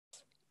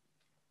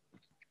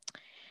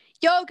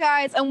Yo,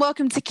 guys, and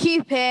welcome to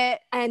Keep It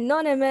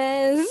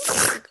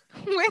Anonymous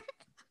with,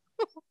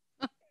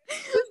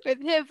 with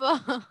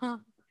Hiba.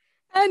 and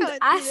Can't do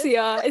this.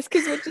 Asia. It's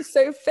because we're just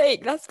so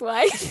fake. That's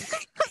why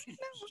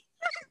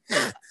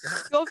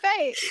You're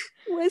fake.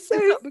 we're so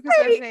It's not because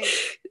we're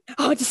fake.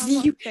 Oh, just I'm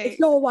not you. fake. It's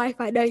your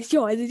Wi-Fi. No, it's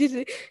yours. It's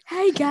just,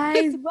 hey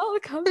guys,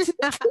 welcome to.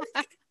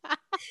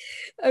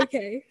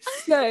 Okay,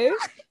 so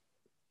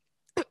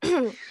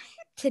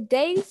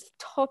today's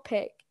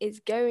topic is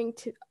going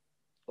to.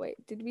 Wait,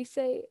 did we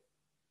say?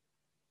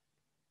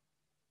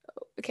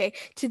 Okay,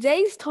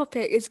 today's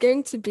topic is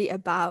going to be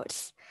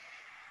about.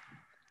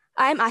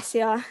 I'm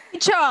Asia.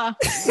 Cha.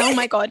 Oh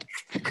my god.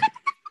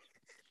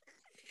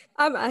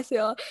 I'm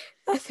Asia.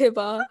 That's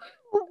Hiba.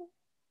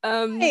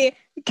 Hey,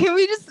 can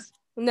we just?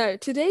 No,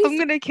 today's. I'm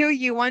gonna kill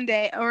you one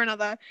day or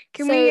another.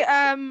 Can So- we?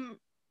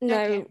 No.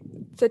 Okay.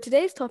 So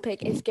today's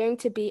topic is going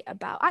to be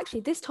about.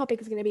 Actually, this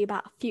topic is going to be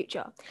about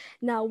future.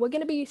 Now we're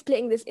going to be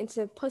splitting this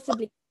into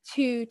possibly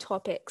two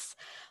topics.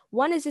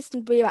 One is just to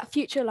be about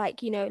future,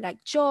 like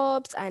like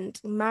jobs and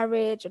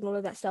marriage and all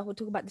of that stuff. We'll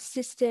talk about the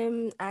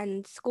system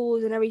and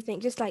schools and everything,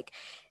 just like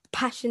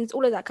passions,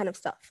 all of that kind of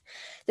stuff.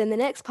 Then the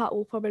next part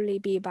will probably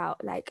be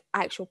about like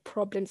actual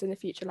problems in the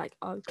future, like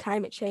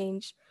climate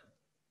change.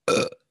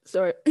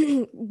 Sorry,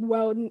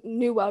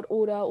 new world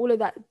order, all of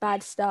that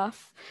bad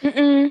stuff.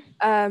 Mm-mm.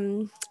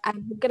 And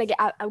I'm gonna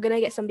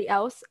get somebody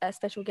else, a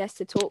special guest,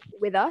 to talk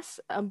with us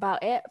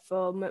about it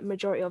for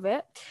majority of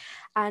it,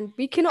 and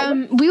we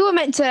cannot. We were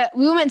meant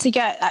to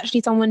get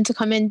actually someone to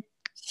come in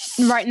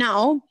right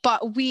now,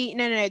 but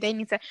no, they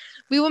need to.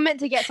 We were meant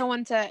to get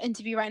someone to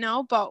interview right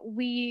now, but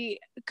we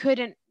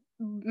couldn't.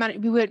 We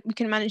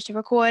couldn't manage to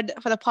record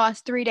for the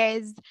past 3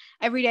 days.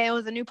 Every day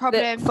was a new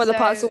problem. For the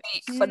past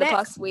week. For the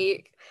past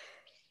week.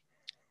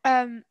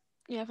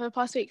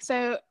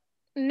 So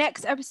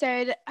next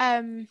episode,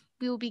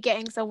 we will be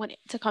getting someone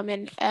to come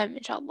in,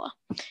 inshallah.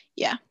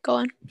 Yeah, go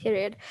on.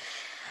 Period.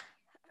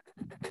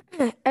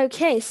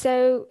 Okay,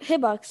 so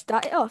Hiba,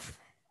 start it off.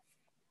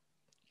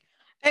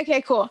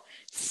 Okay, cool.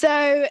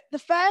 So the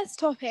first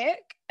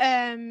topic,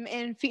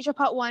 in future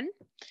part 1,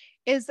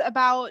 is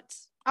about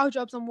our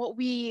jobs and what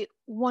we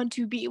want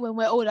to be when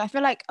we're older. I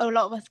feel like a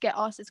lot of us get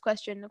asked this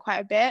question quite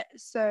a bit.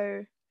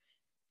 So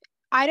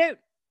I don't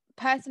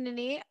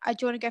personally. Do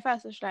you want to go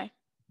first, or should I?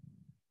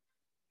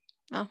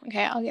 Oh,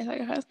 okay. I'll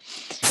go first.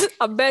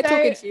 I'm bare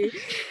talking to you.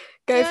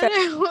 Go first.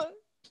 No.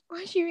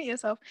 Why should you mute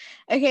yourself?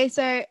 Okay,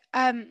 so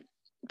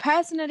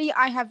personally,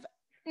 I have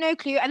no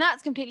clue, and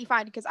that's completely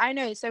fine because I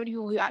know so many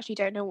people who actually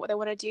don't know what they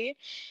want to do.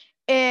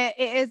 It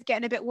is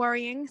getting a bit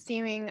worrying,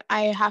 seeing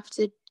I have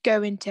to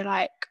go into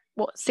like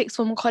sixth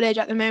form college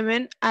at the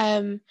moment.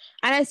 And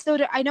I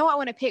know what I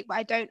want to pick, but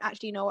I don't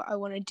actually know what I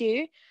want to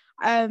do.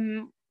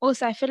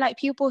 Also, I feel like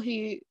people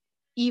who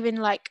even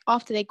like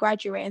after they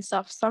graduate and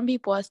stuff, some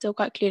people are still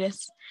quite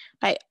clueless.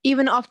 Like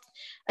even after,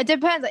 it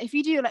depends. Like if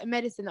you do like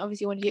medicine,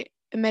 obviously you want to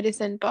do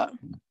medicine, but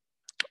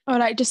or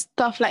like just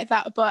stuff like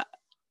that. But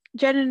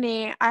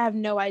generally, I have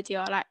no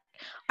idea. Like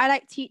I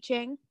like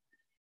teaching.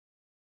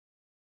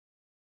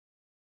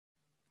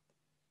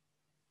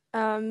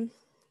 Hiba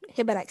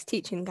likes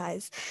teaching,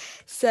 guys.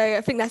 So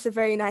I think that's a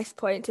very nice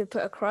point to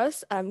put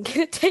across. I'm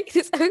gonna take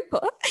this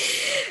over.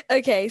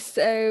 Okay,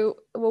 so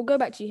we'll go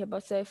back to you,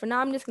 Hiba. So for now,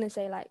 I'm just gonna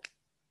say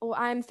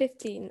I'm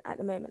 15 at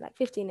the moment, like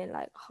 15 in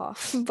like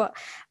half, but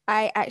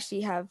I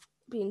actually have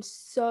been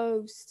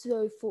so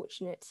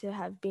fortunate to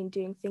have been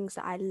doing things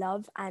that I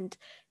love and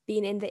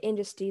being in the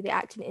industry, the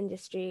acting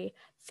industry,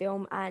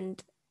 film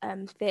and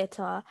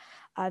theatre.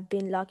 I've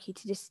been lucky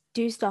to just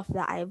do stuff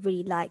that I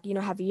really like,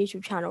 have a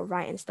YouTube channel,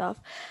 write and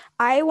stuff.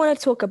 I want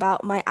to talk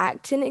about my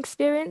acting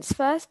experience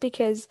first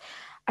because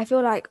I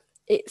feel like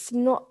it's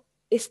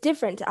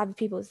different to other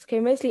people's. Okay,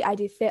 mostly I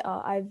do theatre.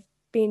 I've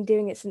been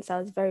doing it since I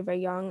was very, very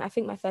young. I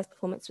think my first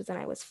performance was when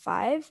I was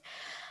 5.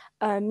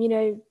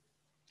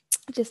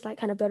 Just like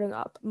kind of building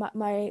up.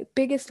 My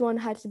biggest one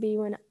had to be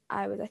when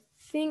I was, I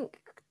think,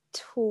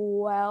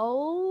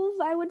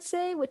 12, I would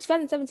say, which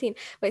 2017.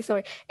 Wait,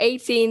 sorry,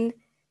 18.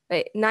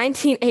 Wait,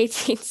 19,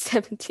 18,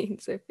 17,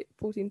 so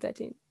 14,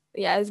 13.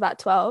 Yeah, it was about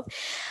 12.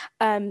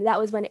 That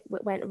was when it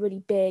went really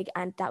big,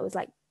 and that was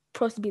like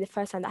possibly the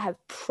first time that I have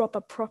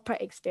proper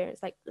experience,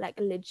 like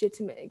a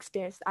legitimate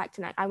experience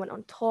acting. Like I went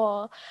on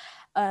tour.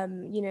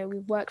 We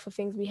worked for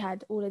things. We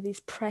had all of these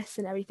press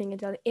and everything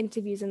and done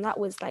interviews, and that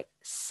was like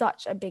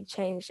such a big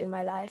change in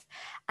my life,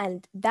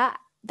 and that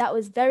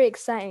was very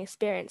exciting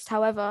experience.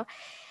 However,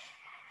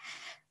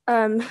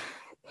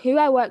 who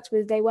I worked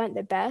with, they weren't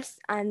the best,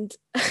 and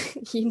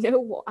you know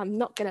what, I'm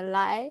not gonna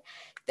lie,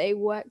 they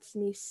worked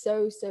me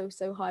so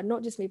hard,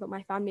 not just me but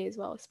my family as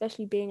well,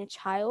 especially being a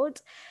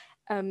child.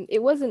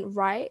 It wasn't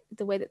right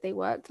the way that they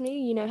worked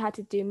me. I had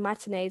to do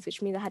matinees,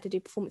 which means I had to do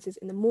performances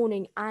in the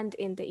morning and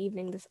in the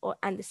evening,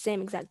 and the same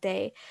exact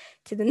day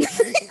to the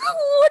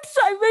what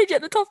did I made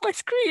at the top of my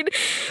screen?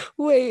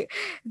 Wait,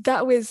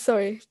 that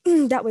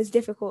was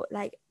difficult.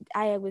 Like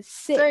I was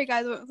sick. Sorry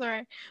guys,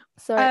 sorry.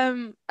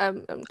 I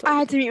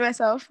had to mute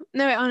myself.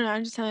 No, wait, oh no,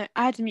 I'm just telling you,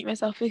 I had to mute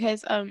myself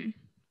because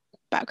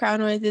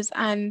background noises,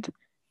 and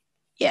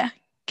yeah,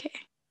 okay.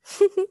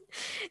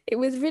 It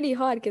was really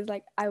hard because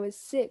like I was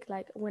sick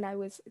like when I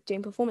was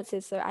doing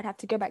performances, so I'd have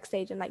to go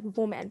backstage and like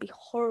vomit and be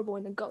horrible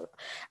and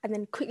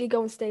then quickly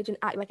go on stage and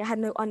act like I had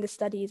no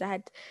understudies.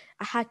 I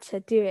had to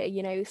do it,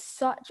 you know.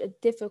 Such a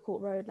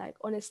difficult road. Like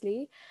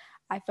honestly,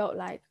 I felt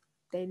like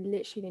they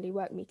literally nearly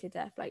worked me to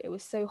death. Like it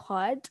was so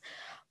hard,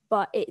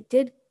 but it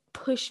did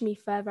push me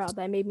further out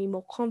there, made me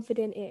more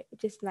confident. It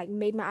just like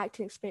made my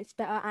acting experience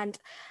better. And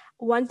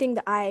one thing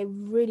that I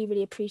really,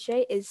 really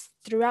appreciate is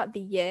throughout the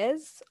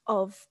years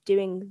of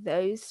doing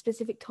those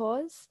specific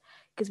tours,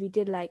 because we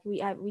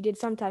did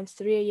sometimes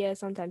 3 a year,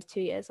 sometimes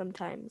 2 years,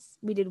 sometimes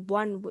we did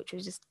one which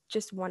was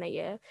just one a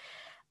year.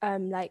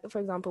 Like for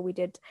example, we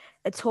did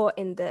a tour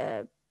in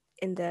the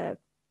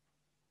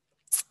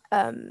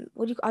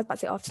what do you I was about to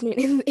say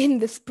afternoon in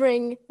the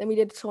spring, then we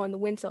did a tour in the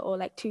winter, or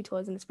like 2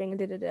 tours in the spring,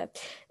 and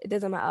it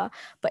doesn't matter,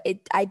 but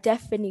I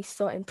definitely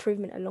saw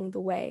improvement along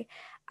the way.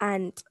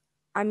 And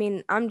I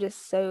mean, I'm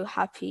just so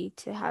happy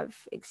to have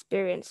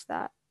experienced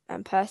that.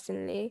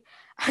 Personally,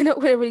 I don't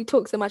want to really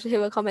talk so much. Here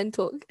will come and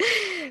talk.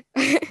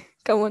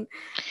 Come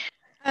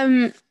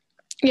on.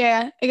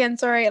 Yeah, again,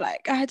 sorry,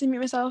 like I had to mute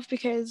myself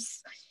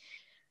because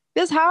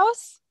this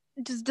house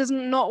just does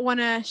not want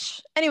to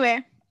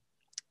anyway.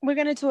 We're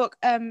going to talk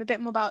a bit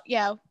more about,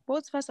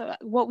 what's first,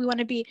 what we want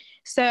to be.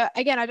 So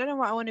again, I don't know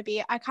what I want to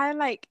be. I kind of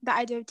like the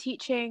idea of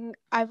teaching.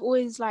 I've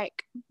always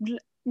liked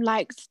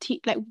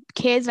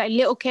kids, like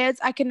little kids.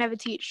 I could never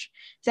teach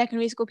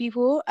secondary school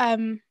people.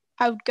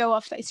 I would go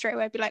off like straight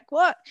away. I'd be like,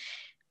 what?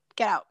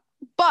 Get out.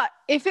 But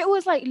if it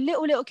was like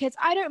little kids,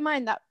 I don't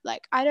mind that.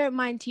 Like, I don't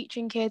mind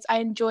teaching kids. I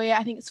enjoy it.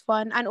 I think it's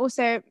fun. And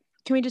also,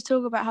 can we just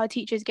talk about how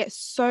teachers get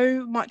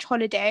so much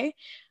holiday?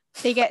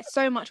 They get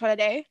so much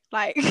holiday.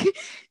 Like,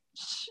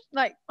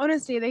 like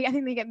honestly, I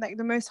think they get like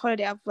the most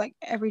holiday of like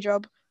every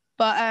job.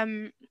 But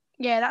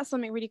yeah, that's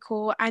something really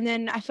cool. And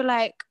then I feel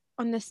like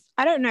on this,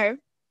 I don't know,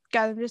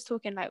 guys, I'm just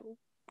talking like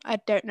I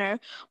don't know,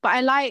 but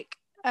I like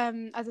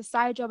as a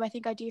side job, I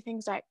think I do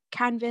things like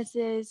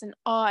canvases and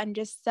art and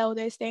just sell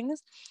those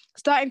things.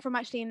 Starting from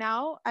actually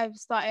now, I've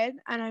started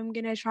and I'm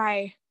gonna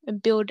try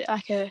and build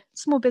like a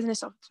small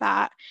business of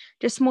that.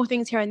 Just small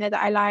things here and there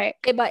that I like.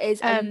 Eba is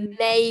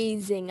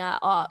amazing at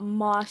art.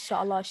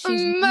 Mashallah,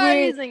 she's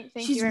amazing.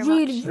 Thank you very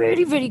much.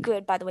 really, really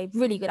good. By the way,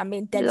 really good. I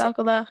mean, dead.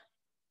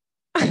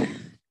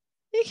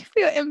 Thank you for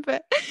your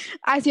input.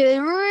 Actually,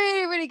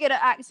 really, really good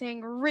at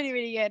acting. Really,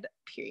 really good.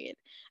 Period.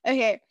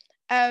 Okay.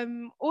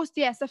 Also,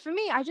 yeah. So for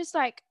me, I just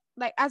like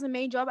as a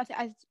main job,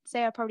 I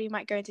say I probably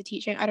might go into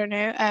teaching. I don't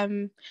know.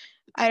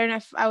 I don't know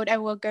if I would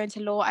ever go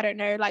into law. I don't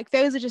know. Like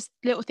those are just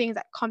little things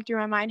that come through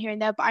my mind here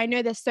and there. But I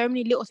know there's so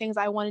many little things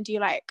I want to do,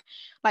 like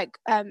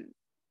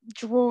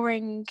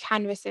drawing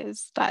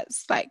canvases.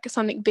 That's like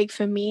something big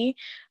for me.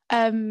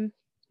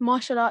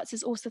 Martial arts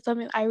is also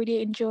something I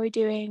really enjoy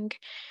doing.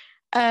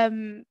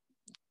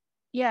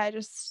 Yeah,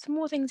 just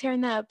small things here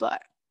and there,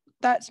 but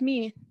that's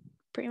me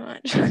pretty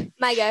much.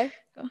 My go.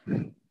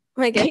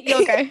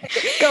 Your go.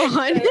 Go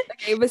on.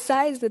 Okay,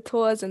 besides the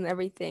tours and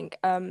everything,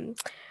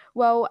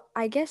 well,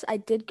 I guess I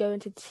did go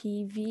into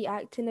TV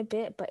acting a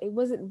bit, but it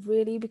wasn't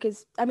really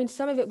because I mean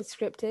some of it was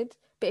scripted,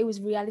 but it was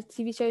reality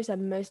TV shows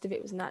and most of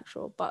it was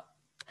natural. But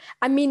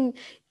I mean,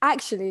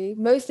 actually,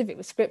 most of it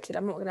was scripted,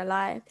 I'm not gonna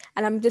lie.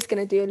 And I'm just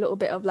gonna do a little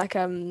bit of like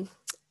a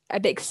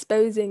bit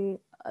exposing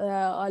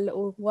our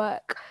little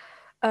work.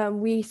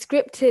 We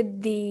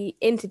scripted the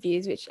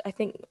interviews, which I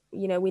think,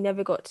 you know, we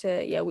never got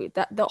to,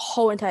 the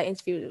whole entire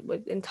interview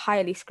was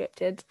entirely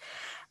scripted.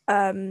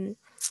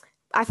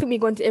 I think we're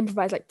going to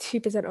improvise like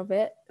 2% of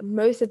it.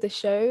 Most of the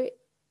show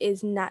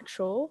is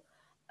natural,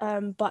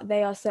 but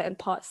there are certain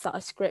parts that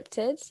are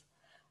scripted.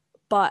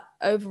 But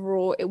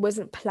overall, it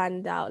wasn't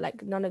planned out.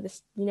 Like none of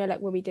this, you know, like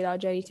when we did our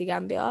journey to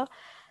Gambia,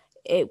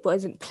 it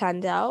wasn't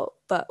planned out,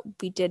 but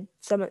we did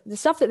some of the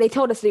stuff that they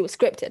told us that it was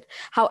scripted.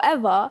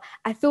 However,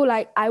 I feel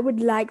like I would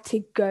like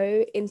to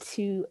go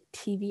into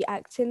TV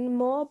acting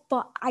more,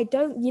 but I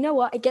don't, you know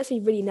what? It gets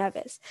me really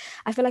nervous.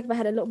 I feel like if I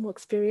had a lot more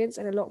experience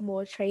and a lot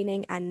more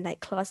training and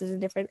like classes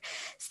and different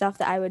stuff,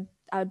 that I would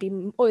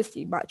be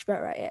obviously much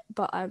better at it.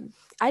 But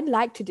I'd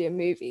like to do a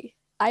movie.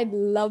 I'd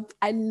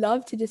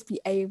love to just be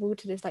able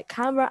to just like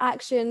camera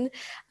action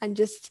and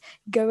just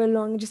go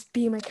along, just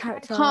be my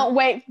character. I can't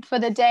wait for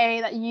the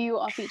day that you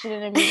are featured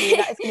in a movie.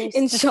 That is going to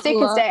be the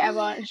sickest day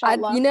ever,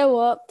 inshallah. You know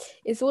what?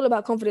 It's all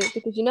about confidence,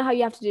 because you know how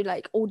you have to do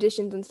like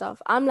auditions and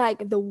stuff. I'm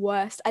like the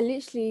worst. I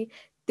literally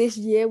this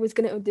year was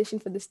going to audition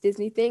for this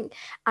Disney thing,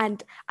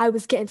 and I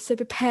was getting so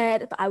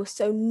prepared, but I was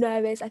so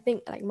nervous. I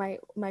think like my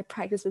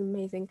practice was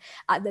amazing.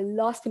 At the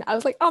last minute, I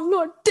was like, I'm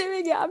not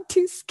doing it. I'm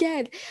too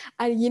scared.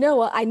 And you know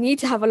what? I need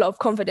to have a lot of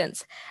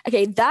confidence.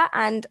 Okay, that,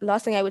 and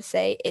last thing I would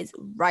say is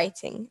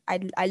writing.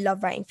 I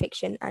love writing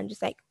fiction and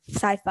just like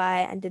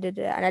sci-fi and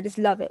and I just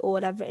love it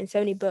all. I've written so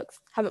many books,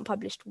 haven't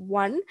published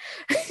one,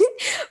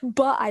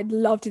 but I'd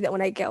love to do that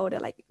when I get older.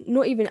 Like I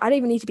don't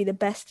even need to be the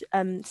best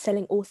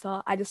selling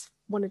author. I just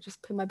want to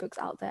just put my books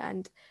out there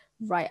and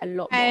write a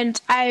lot more. And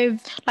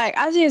I've like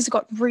Azia's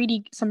got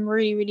some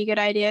really, really good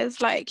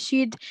ideas. Like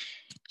she'd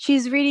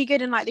she's really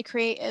good in like the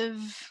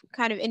creative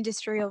kind of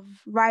industry of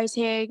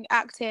writing,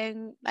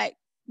 acting. Like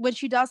when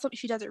she does something,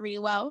 she does it really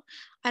well.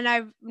 And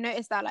I've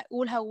noticed that like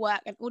all her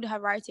work and all her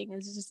writing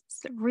is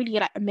just really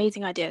like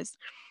amazing ideas.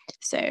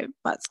 So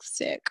that's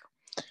sick.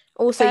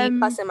 Also, you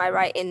passed my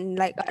right in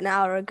like an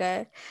hour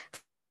ago.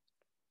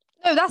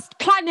 No, that's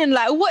planning.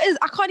 Like, what is?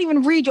 I can't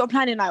even read your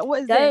planning. Like,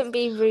 what is Don't this?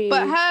 be rude.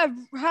 But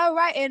her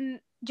writing,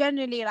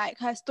 generally, like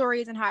her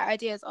stories and her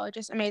ideas are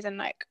just amazing.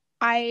 Like,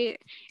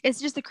 it's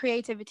just the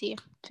creativity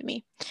to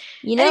me.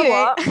 You know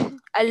what?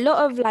 A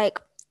lot of like,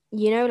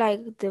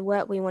 like the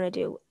work we want to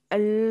do. A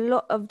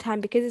lot of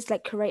time, because it's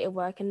like creative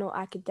work and not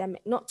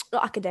academic. Not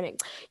academic.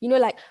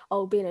 Like,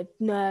 being a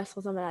nurse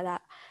or something like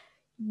that.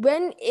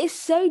 When it's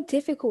so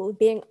difficult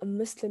being a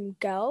Muslim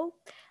girl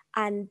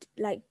and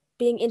like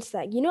being into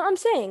that, you know what I'm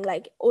saying?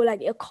 Like, or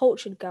like a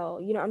cultured girl,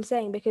 you know what I'm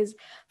saying? Because,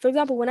 for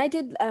example, when I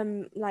did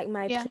like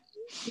my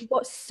we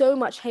got so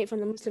much hate from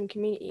the Muslim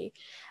community,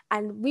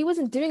 and we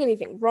wasn't doing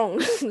anything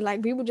wrong.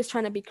 Like, we were just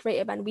trying to be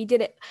creative, and we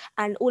did it,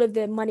 and all of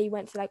the money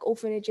went to like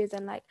orphanages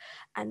and like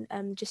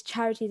just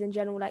charities in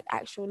general, like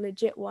actual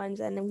legit ones.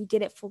 And then we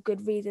did it for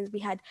good reasons. We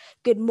had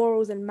good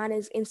morals and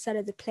manners inside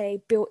of the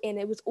play built in.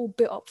 It was all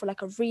built up for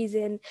like a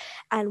reason,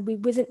 and we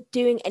wasn't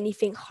doing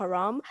anything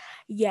haram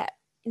yet.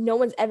 No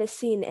one's ever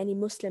seen any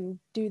Muslim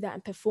do that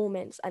in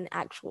performance and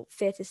actual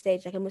theatre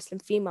stage, like a Muslim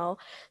female.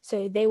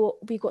 So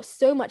we got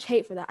so much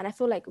hate for that. And I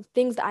feel like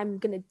things that I'm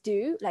going to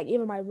do, like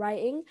even my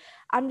writing,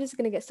 I'm just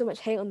going to get so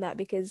much hate on that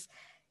because,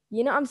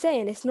 you know what I'm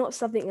saying? It's not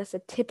something that's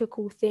a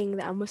typical thing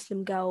that a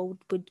Muslim girl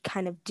would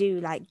kind of do,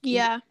 like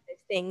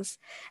things.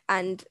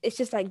 And it's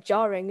just like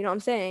jarring, you know what I'm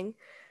saying?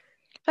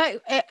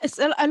 Like it's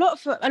a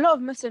lot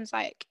of Muslims,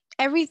 like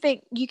everything,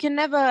 you can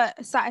never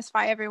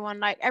satisfy everyone.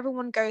 Like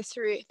everyone goes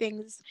through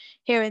things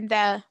here and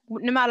there,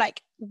 no matter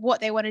like what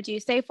they want to do.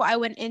 Say for I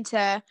went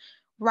into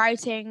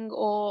writing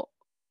or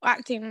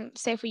acting,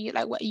 say for you,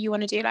 like what you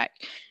want to do, like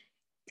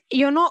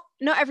you're not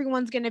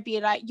everyone's gonna be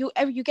like you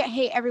get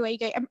hate everywhere you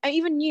go.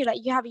 Even you,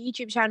 like you have a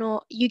YouTube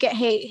channel, you get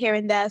hate here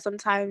and there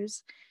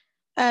sometimes.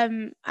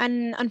 And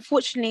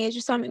unfortunately it's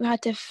just something we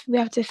have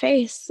to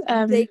face.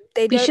 They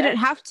we shouldn't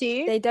have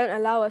to. They don't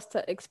allow us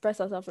to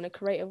express ourselves in a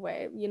creative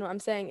way, you know what I'm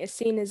saying? It's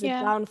seen as a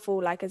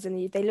downfall, like as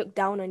in they look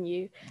down on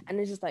you, and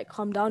it's just like,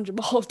 calm down,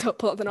 Jamal, don't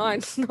pull up the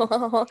nines.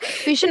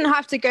 We shouldn't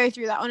have to go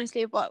through that,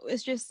 honestly, but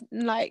it's just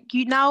like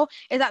you now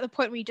is at the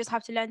point where you just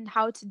have to learn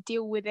how to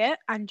deal with it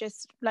and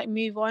just like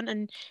move on.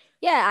 And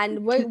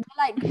and we're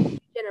like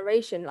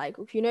generation, like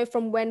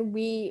from when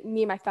me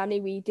and my family,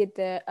 we did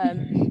the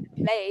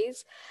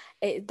plays.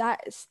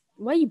 That's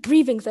why are you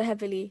breathing so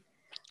heavily?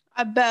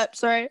 I burp,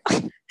 sorry.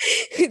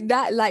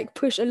 That like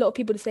pushed a lot of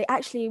people to say,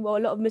 actually, well, a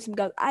lot of Muslim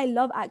girls, I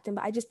love acting,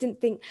 but I just didn't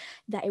think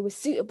that it was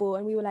suitable.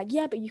 And we were like,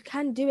 yeah, but you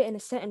can do it in a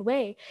certain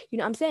way, you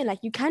know what I'm saying? Like,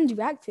 you can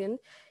do acting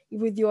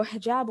with your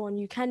hijab on,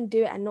 you can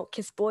do it and not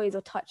kiss boys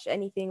or touch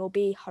anything or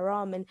be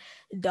haram and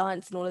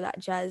dance and all of that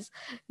jazz,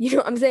 you know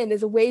what I'm saying?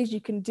 There's ways you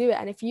can do it,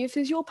 and if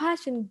it's your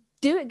passion,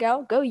 do it,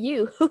 girl, go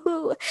you.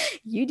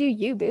 You do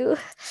you, boo.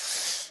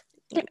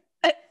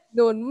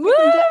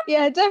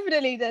 Yeah,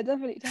 definitely.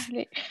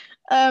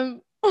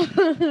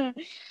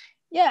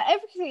 Yeah,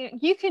 everything,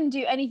 you can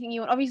do anything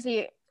you want,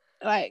 obviously.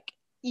 Like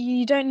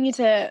you don't need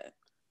to,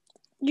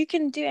 you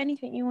can do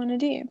anything you want to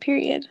do,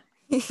 period.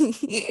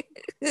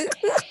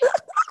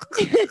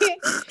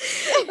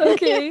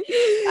 Okay.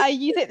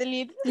 You take the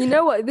lead. You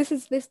know what, this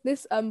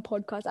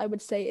podcast, I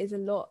would say, is a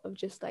lot of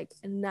just like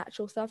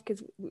natural stuff,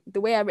 because the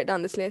way I wrote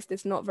down this list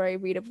is not very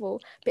readable,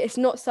 but it's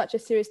not such a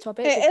serious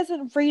topic. It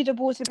isn't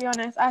readable, to be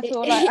honest, at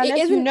all. Like,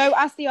 unless you know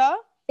Asya,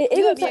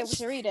 you won't be able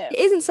to read it. It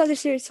isn't such a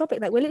serious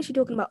topic. Like, we're literally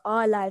talking about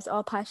our lives,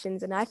 our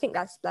passions, and I think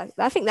that's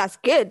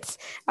good.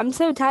 I'm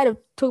so tired of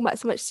talking about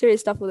so much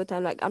serious stuff all the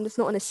time. Like, I'm just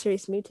not in a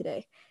serious mood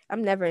today.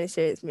 I'm never in a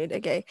serious mood,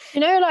 okay?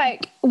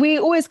 Like, we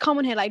always come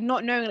on here like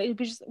not knowing, like,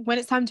 just when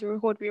it's time to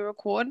record, we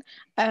record.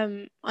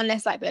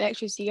 Unless like the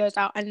electricity goes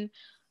out, and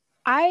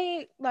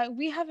I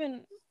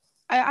wouldn't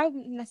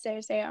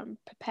necessarily say I'm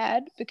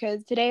prepared,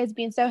 because today has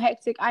been so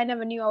hectic. I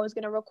never knew I was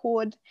gonna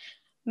record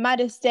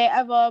maddest day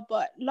ever,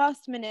 but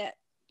last minute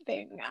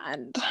thing,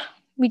 and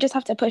we just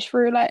have to push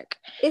through. Like,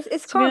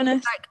 it's calm.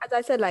 Like, as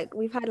I said, like,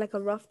 we've had like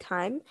a rough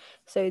time,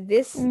 so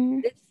this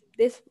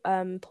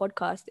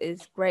podcast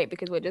is great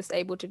because we're just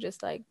able to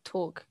just like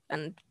talk,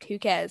 and who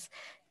cares?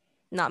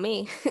 Not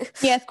me.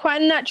 Yeah, it's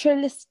quite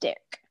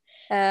naturalistic.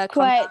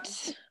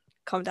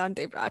 Calm down,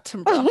 Dave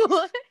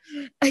Attenborough.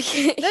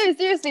 Okay. No,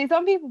 seriously,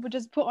 some people would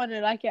just put on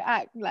it like an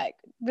act. Like,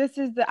 this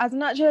is as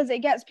natural as it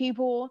gets,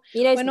 people.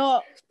 We're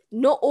not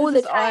all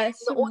the time.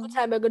 Not all the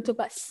time we're going to talk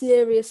about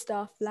serious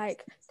stuff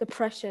like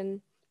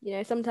depression.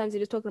 Sometimes we're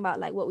just talking about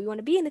like what we want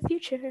to be in the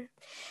future.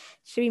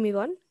 Should we move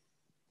on?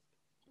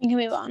 You can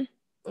move on.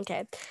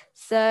 Okay.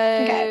 So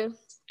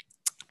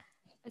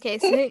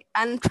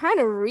I'm trying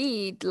to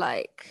read,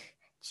 like,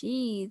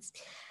 jeez.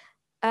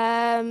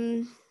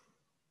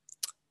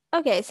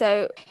 Okay,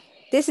 so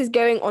this is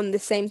going on the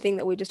same thing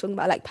that we're just talking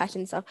about, like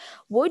passion stuff.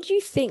 What do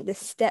you think the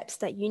steps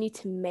that you need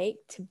to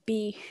make to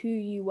be who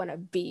you want to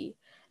be?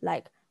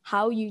 Like,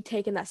 how you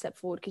taking that step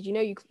forward, because you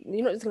know you're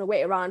not just going to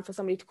wait around for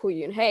somebody to call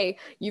you and, hey,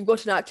 you've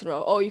got an acting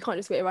role. Oh, you can't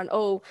just wait around.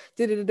 Oh,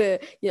 you know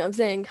what I'm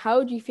saying?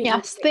 How do you think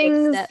Yes, you take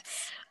those things.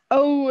 steps?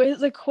 Oh,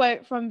 it's a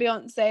quote from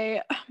Beyonce.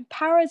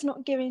 Power is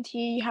not given to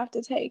you, you have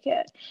to take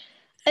it.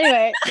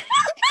 Anyway.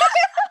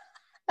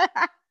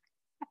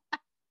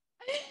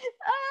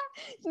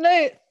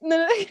 No.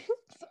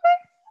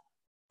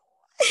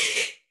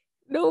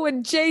 No,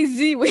 when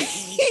Jay-Z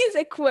is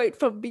a quote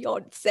from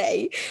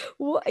Beyonce.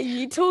 What are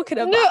you talking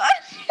about? No,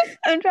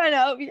 I'm trying to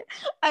help you.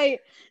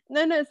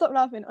 No, stop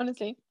laughing,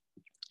 honestly.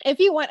 If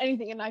you want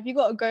anything in life, you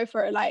got to go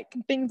for it. Like,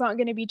 things aren't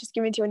going to be just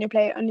given to you on your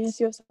plate unless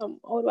you're some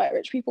old white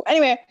rich people.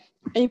 Anyway,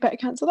 you better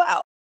cancel that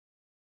out.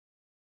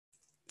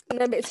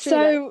 No, but it's true.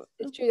 So,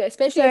 it's true,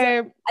 especially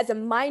as a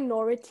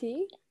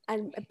minority.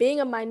 And being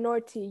a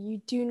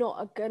minority, you're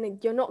not gonna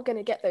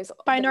get those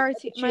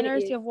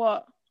minority of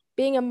what?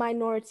 Being a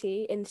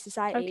minority in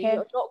society,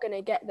 you're not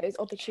gonna get those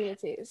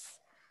opportunities.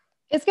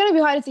 It's going to be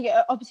harder to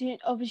get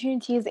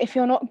opportunities if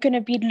you're not going to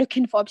be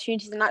looking for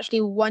opportunities and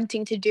actually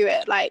wanting to do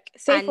it. Like,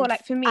 say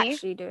for me,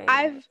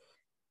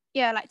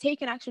 like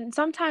taken action.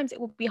 Sometimes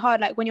it will be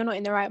hard, like when you're not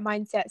in the right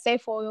mindset. Say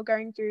you're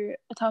going through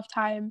a tough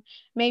time,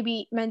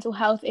 maybe mental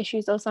health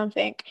issues or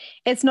something.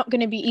 It's not going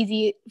to be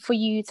easy for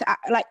you to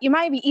like. You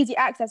might be easy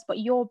access, but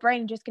your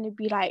brain just going to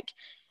be like,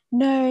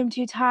 no, I'm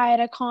too tired.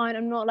 I can't.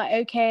 I'm not like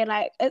okay.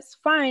 Like it's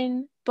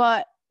fine,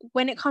 but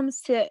when it comes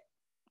to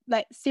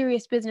like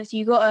serious business,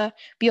 you gotta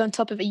be on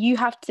top of it. You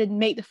have to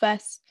make the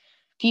first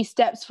few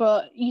steps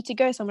for you to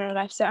go somewhere in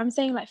life. So I'm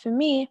saying, like, for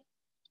me,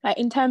 like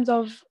in terms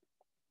of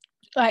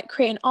like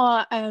creating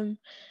art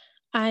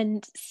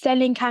and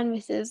selling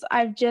canvases,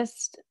 I've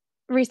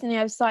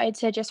started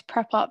to just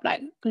prep up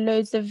like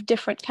loads of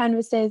different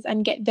canvases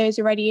and get those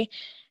ready,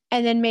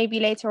 and then maybe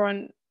later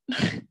on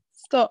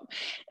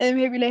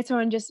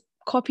just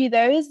copy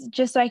those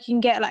just so I can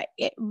get like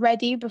it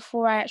ready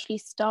before I actually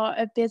start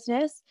a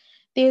business.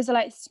 These are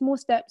like small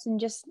steps and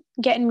just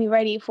getting me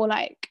ready for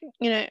like,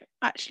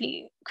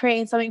 actually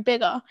creating something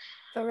bigger.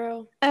 For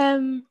real.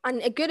 And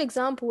a good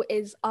example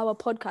is our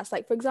podcast.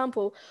 Like, for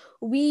example,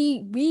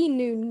 we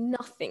know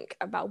nothing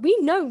about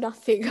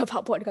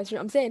podcasts. You know what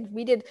I'm saying?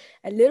 We did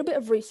a little bit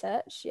of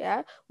research.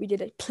 Yeah, we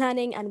did a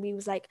planning, and we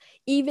was like,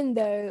 even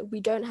though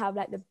we don't have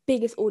like the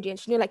biggest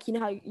audience, like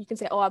how you can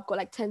say, oh, I've got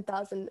like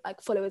 10,000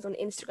 like followers on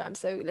Instagram,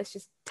 so let's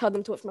just tell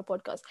them to watch my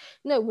podcast.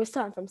 No, we're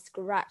starting from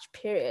scratch.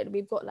 Period.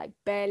 We've got like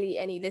barely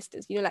any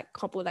listeners. Like a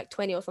couple, like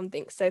 20 or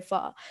something so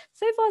far.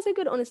 So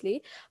good,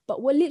 honestly.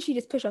 But we'll literally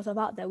just push ourselves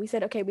out there. We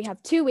said, okay, we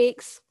have 2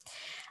 weeks.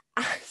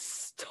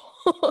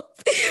 Stop.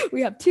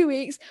 We have 2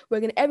 weeks.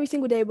 Every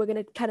single day we're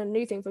gonna plan a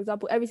new thing. For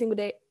example, every single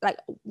day, like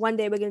one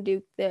day we're gonna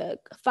do the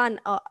fan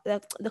art,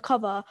 the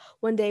cover.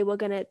 One day we're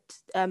gonna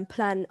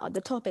plan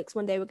the topics.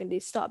 One day we're gonna do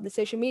start the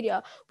social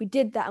media. We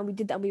did that, and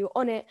we were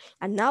on it.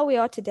 And now we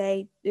are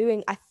today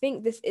doing, I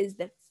think this is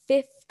the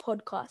 5th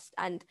podcast.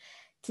 And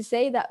to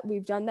say that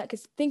we've done that,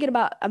 because thinking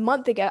about a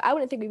month ago, I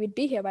wouldn't think we would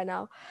be here right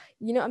now.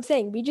 You know what I'm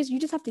saying? You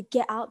just have to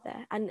get out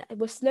there, and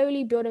we're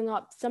slowly building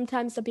up.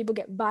 Sometimes some people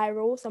get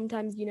viral.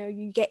 Sometimes,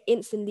 you get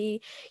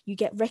instantly, you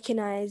get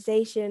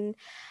recognition,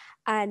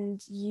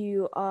 and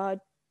you are,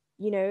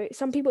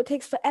 some people it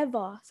takes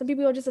forever. Some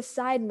people are just a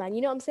side man.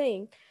 You know what I'm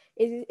saying?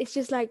 It's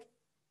just like,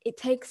 it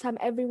takes time.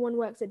 Everyone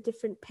works at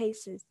different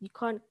paces.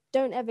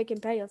 Don't ever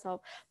compare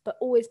yourself, but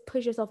always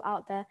push yourself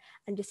out there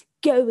and just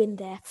go in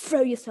there,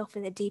 throw yourself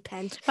in the deep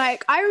end.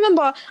 Like, I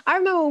remember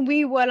when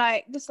we were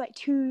like, this like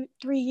 2-3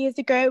 years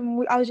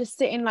ago, I was just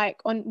sitting like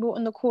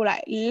on the call,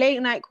 like late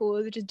night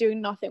calls, just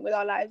doing nothing with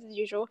our lives as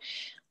usual.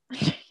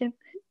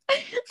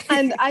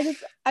 And I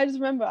just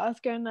remember us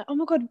going like, oh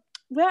my God,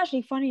 we're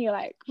actually funny.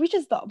 Like, we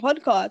should start a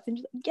podcast. And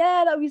just,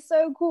 yeah, that'd be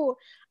so cool.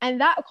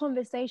 And that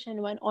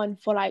conversation went on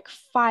for like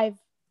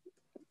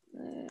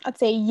I'd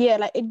say a year.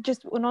 Like, it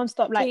just went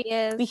non-stop. Like, 2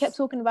 years. We kept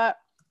talking about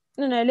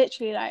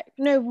literally, like,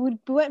 we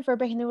went for a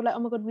break and they were like, oh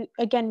my God,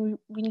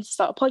 we need to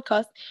start a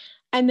podcast.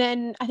 And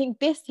then I think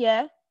this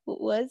year we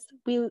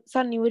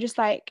were just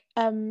like,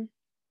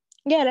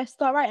 yeah, let's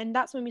start, right? And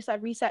that's when we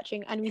started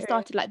researching, and we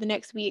started like the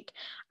next week,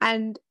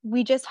 and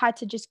we just had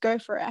to just go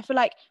for it. I feel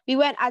like we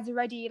weren't as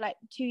ready like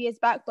 2 years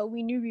back, but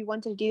we knew we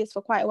wanted to do this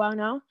for quite a while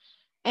now.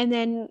 And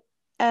then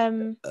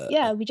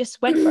we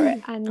just went for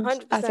it. And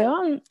 100%. I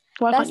said,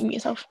 why can't you mute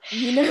yourself?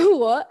 You know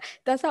what?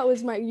 That's how it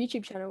was my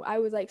YouTube channel. I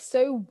was like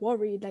so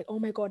worried, like, oh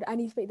my God, I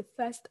need to make the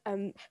first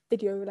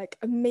video like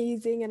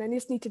amazing, and I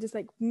just need to just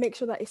like make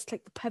sure that it's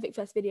like the perfect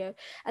first video.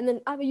 And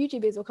then other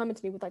YouTubers were coming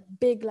to me with like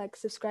big like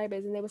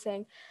subscribers, and they were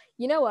saying,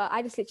 you know what,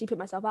 I just literally put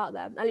myself out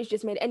there. I literally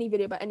just made any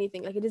video about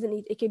anything. Like,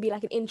 it could be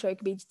like an intro, it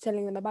could be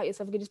telling them about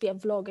yourself, it could just be a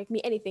vlog, it could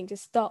be anything.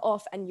 Just start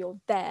off and you're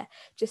there.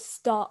 Just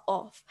start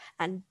off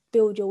and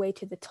build your way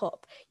to the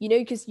top,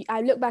 because I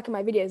look back at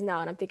my videos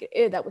now and I'm thinking,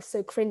 that was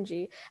so cringy.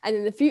 cringy. And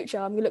in the future,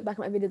 I'm gonna look back at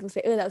my videos and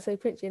say, oh, that was so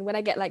cringy. And when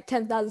I get like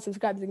 10,000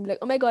 subscribers, I'm gonna be like,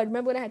 oh my God,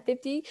 remember when I had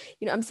 50? You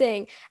know what I'm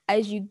saying?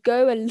 As you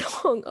go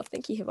along, oh,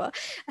 thank you, Hiba.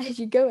 As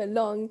you go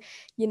along,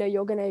 you know,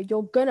 you're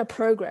gonna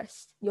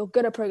progress. You're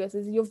gonna progress.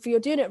 If you're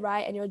doing it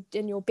right and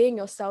you're being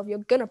yourself, you're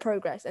gonna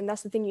progress. And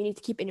that's the thing you need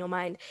to keep in your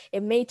mind.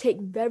 It may take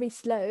very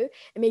slow,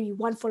 and maybe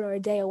 1 follower a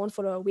day or 1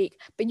 follower a week,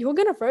 but you're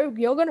gonna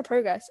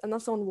progress. And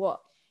that's on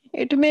what?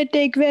 It may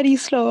take very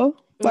slow,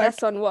 And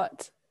that's on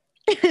what?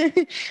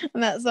 and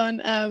that's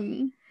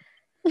on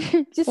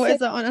Just what say, is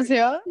that on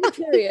Asia?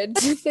 period.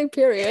 Just say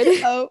period.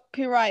 Oh,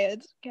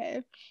 period.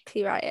 Okay.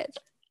 Period.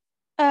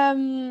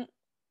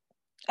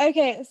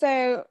 Okay,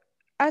 so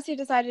Asia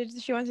decided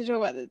she wants to talk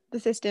about the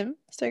system.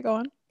 So go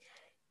on.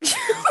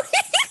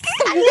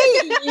 I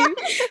hate you.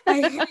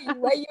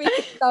 Why you make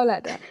it sound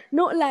like that?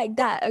 Not like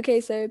that.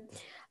 Okay, so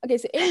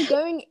in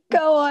going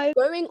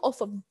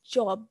off of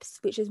jobs,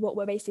 which is what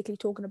we're basically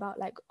talking about,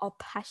 like our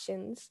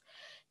passions,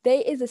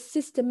 there is a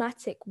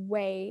systematic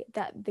way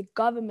that the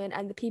government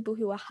and the people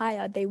who are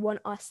hired, they want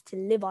us to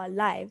live our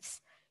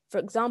lives. For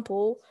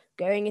example,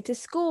 going into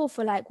school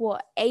for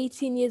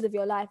 18 years of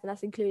your life, and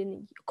that's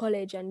including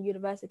college and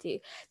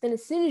university. Then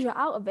as soon as you're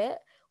out of it,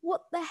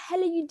 what the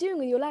hell are you doing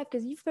with your life?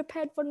 Because you've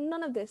prepared for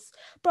none of this.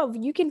 Bro,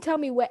 you can tell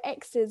me where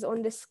X is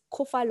on this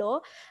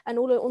kofalo and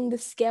all on the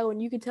scale,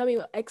 and you can tell me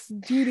what X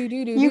do.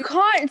 You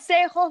can't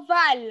say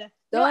Khoval.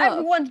 Not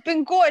everyone's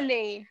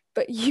Bengali.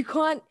 But you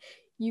can't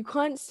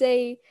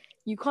say,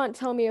 you can't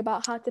tell me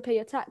about how to pay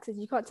your taxes.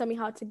 You can't tell me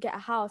how to get a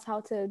house,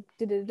 how to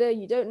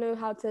You don't know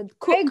how to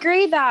cook. I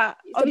agree that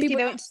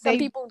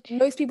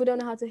most people don't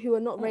know how to, who are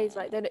not raised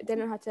right. They don't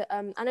know how to.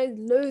 I know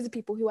loads of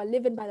people who are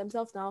living by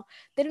themselves now.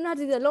 They don't know how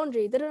to do their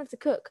laundry. They don't know how to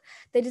cook.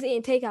 They just eat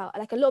and take out.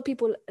 Like a lot of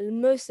people,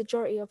 most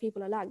majority of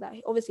people are like that.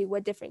 Obviously,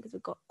 we're different because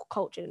we've got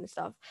culture and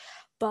stuff.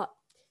 But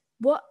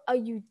what are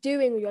you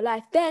doing with your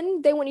life?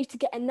 Then they want you to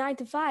get a 9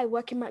 to 5,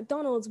 work in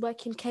McDonald's,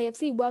 work in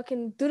KFC, work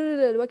in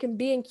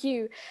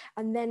B&Q,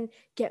 and then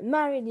get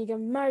married. You get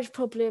marriage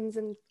problems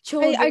and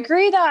children. I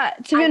agree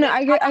that. To be honest,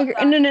 I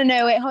agree.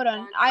 No, wait, hold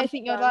on. I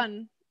think you're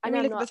done. Let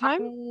me look at the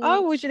time.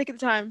 Oh, would you look at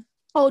the time?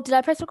 Oh, did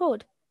I press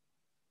record?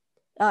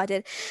 Oh, I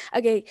did.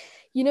 Okay,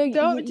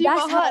 don't do my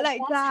heart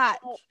like that.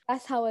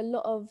 That's how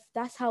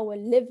we're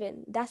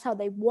living. That's how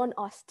they want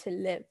us to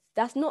live.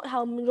 That's not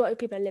how majority of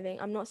people are living.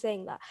 I'm not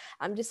saying that.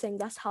 I'm just saying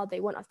that's how they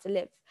want us to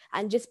live,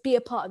 and just be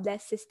a part of their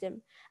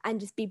system and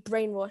just be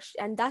brainwashed.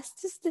 And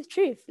that's just the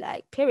truth,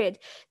 period.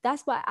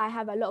 That's why I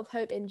have a lot of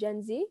hope in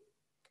Gen Z,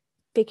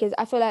 because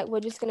I feel like we're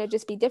just going to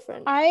just be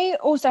different. I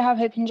also have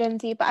hope in Gen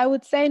Z, but I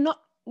would say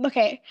not.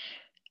 Okay.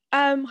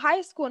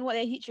 High school and what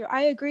they teach you,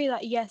 I agree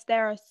that yes,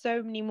 there are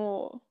so many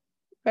more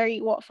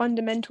very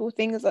fundamental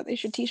things that they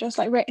should teach us,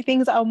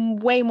 things that are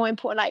way more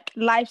important, like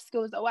life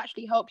skills that will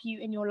actually help you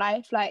in your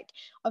life, like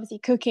obviously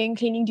cooking,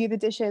 cleaning, do the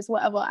dishes,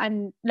 whatever,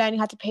 and learning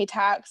how to pay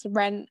tax,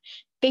 rent.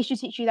 They should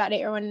teach you that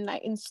later on,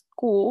 in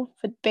school,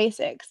 for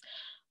basics.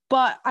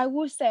 But I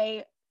will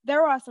say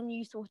there are some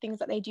useful things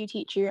that they do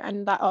teach you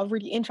and that are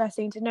really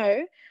interesting to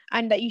know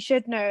and that you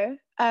should know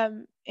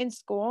in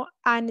school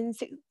and in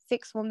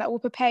sixth form that will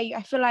prepare you.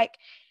 I feel like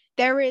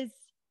there is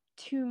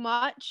too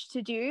much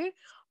to do,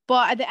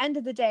 but at the end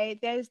of the day,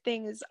 those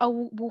things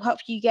will help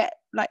you get,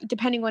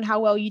 depending on how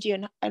well you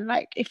do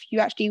and if you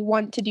actually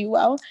want to do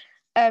well,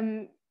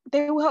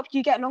 they will help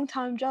you get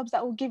long-term jobs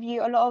that will give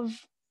you a lot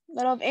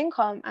of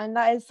income, and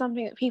that is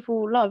something that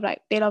people love.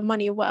 They love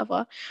money or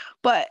whatever.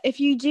 But if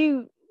you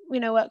do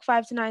work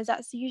 5 to 9,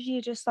 that's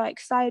usually just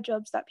side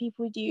jobs that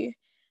people do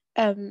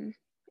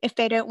if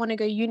they don't want to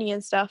go uni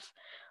and stuff.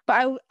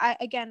 But I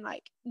again,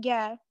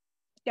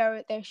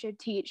 they should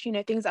teach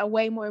things that are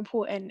way more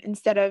important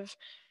instead of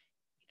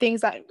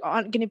things that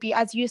aren't going to be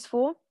as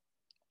useful.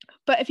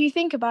 But if you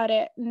think about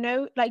it,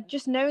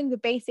 just knowing the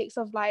basics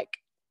of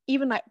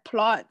even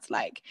plants,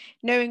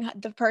 knowing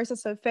the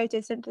process of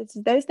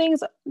photosynthesis, those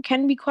things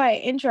can be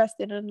quite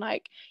interesting. And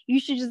you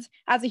should just,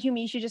 as a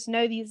human, you should just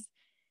know these.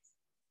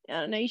 I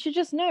don't know, you should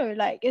just know,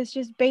 it's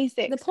just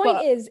basics. The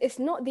point is, it's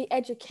not the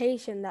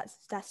education that's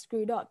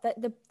screwed up.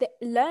 That the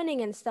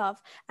learning and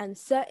stuff, and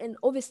certain,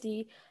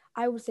 obviously,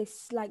 I would say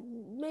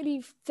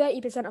maybe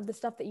 30% of the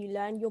stuff that you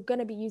learn, you're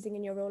gonna be using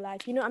in your real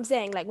life. You know what I'm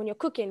saying? When you're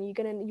cooking, you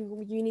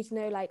need to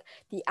know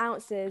the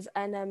ounces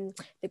and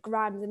the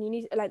grams, and you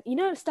need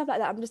stuff like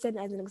that. I'm just saying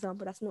that as an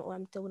example. That's not what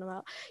I'm talking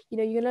about. You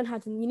need to learn how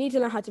to read.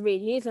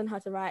 You need to learn how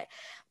to write.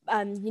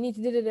 You need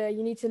to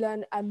You need to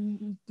learn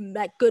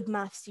good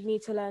maths. You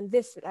need to learn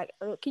this.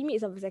 Can you mute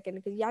yourself for a second?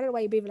 Because I don't know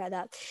why you're breathing like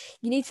that.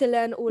 You need to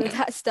learn all of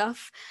that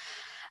stuff.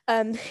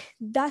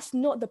 That's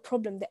not the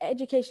problem. The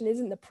education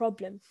isn't the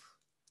problem.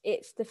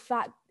 It's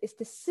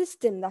the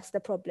system that's the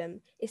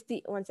problem. It's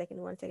the one second,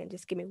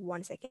 just give me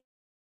 1 second.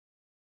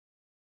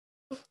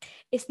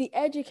 It's the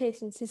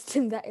education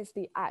system that is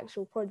the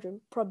actual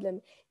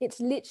problem. It's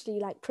literally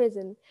like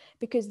prison,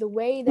 because the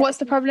way that... What's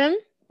the problem?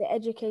 The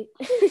educate...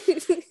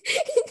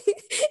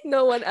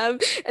 No one,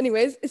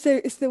 anyways,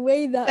 so it's the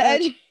way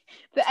that...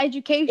 The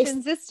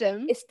education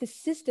system. It's the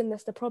system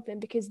that's the problem,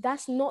 because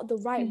that's not the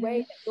right way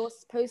that you're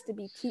supposed to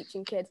be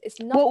teaching kids. It's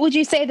not. What would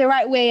you say the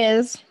right way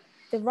is?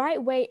 The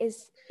right way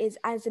is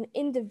as an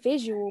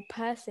individual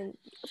person.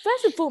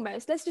 First and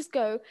foremost, let's just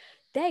go.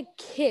 They're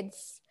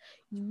kids.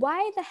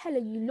 Why the hell are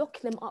you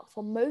locking them up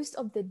for most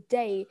of the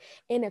day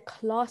in a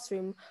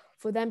classroom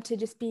for them to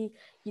just be,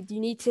 you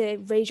need to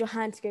raise your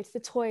hand to go to the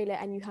toilet,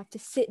 and you have to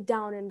sit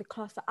down in the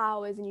class for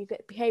hours, and you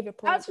get behavior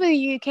points. That's for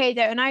the UK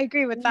though, and I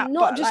agree with that.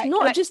 Not just the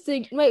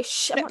UK.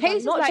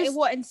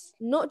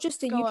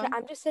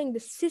 I'm just saying the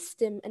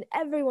system, and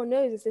everyone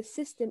knows this. The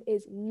system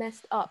is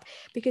messed up,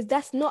 because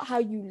that's not how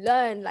you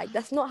learn. Like,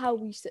 that's not how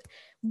we.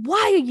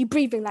 Why are you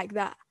breathing like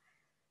that?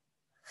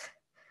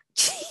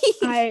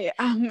 I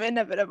am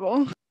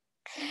inevitable.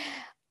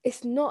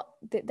 It's not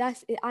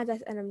that's it,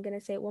 and I'm gonna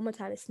say it one more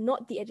time. It's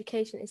not the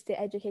education; it's the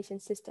education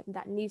system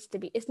that needs to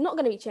be. It's not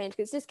gonna be changed,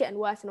 because it's just getting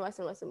worse and worse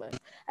and worse and worse.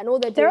 And all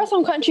there are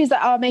some countries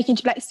that are making,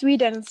 like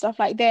Sweden and stuff.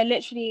 Like, they're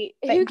literally.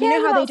 Like, who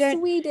cares how about they don't?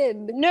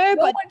 Sweden? No,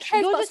 but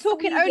you're just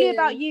talking only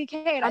about UK.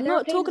 Like, I'm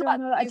not talking about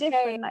that are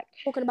different. Like,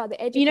 talking about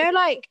the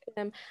education.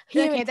 System.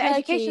 Here in the Turkey,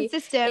 education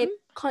system. In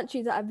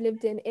countries that I've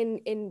lived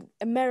in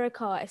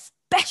America,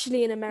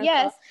 especially in America.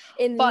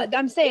 Yes, but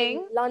I'm saying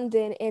in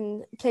London,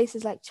 in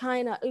places like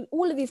China, in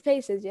all of these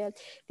places,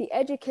 the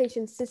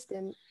education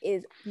system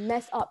is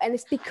messed up, and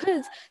it's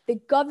because the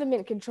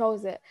government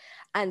controls it.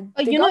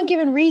 But you're not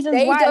giving reasons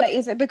why. Like,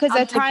 is it because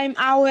of time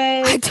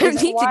hours? I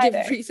don't need to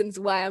give reasons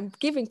why. I'm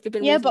giving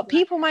flipping reasons. But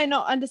people might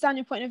not understand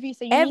your point of view,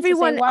 so you need to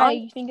say why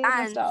you think it's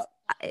messed up.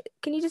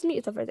 Can you just mute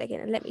yourself for a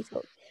second and let me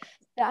talk?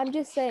 I'm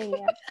just saying,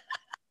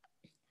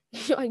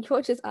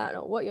 you're just, I don't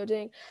know what you're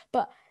doing,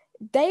 but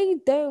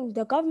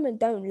the government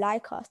don't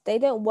like us. They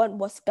don't want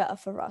what's better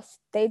for us.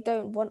 They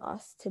don't want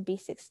us to be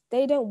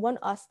they don't want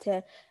us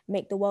to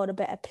make the world a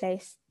better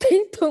place.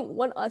 They don't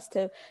want us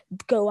to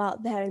go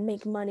out there and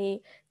make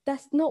money.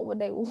 That's not what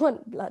they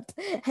want, blood.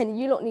 And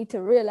you don't need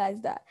to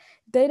realize that.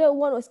 They don't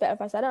want what's better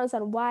for us. I don't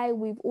understand why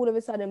we've all of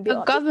a sudden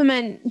built. The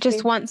government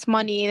just wants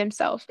money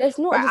themselves. It's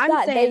not just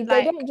that. They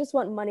don't just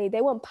want money.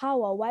 They want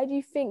power. Why do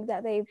you think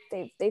that they've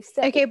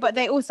set? Okay, but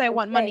they also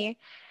want money.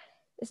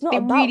 It's not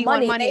about money.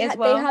 Want money as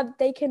well.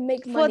 They can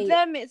make money. For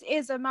them, it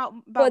is about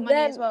money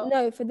as well.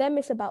 No, for them,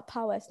 it's about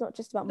power. It's not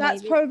just about money.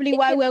 That's probably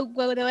why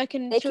they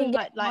can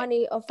get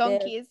money off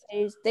donkeys.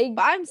 But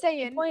I'm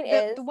saying, the point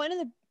is, one of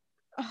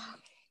the.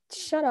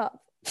 Shut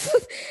up.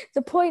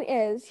 The point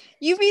is,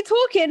 you be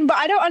talking, but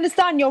I don't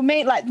understand your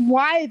main. Like,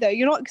 why though?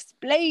 You're not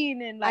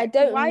explaining. Like, I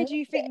don't. Why do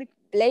you think?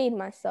 Explain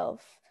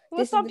myself.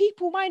 Well, some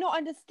people might not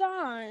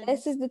understand.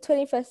 This is the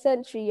 21st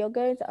century. You're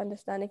going to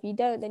understand. If you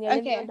don't, then you're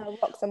living under a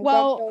rock. Some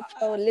girl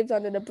lives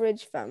under the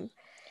bridge, fam.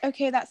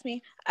 Okay, that's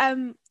me.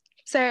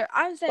 So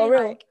I'm saying,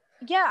 like,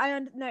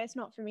 no, it's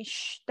not for me.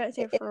 Shh, don't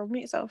say it for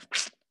mute yourself.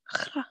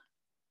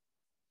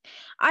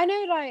 I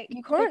know, like,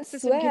 you can't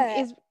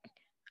swear.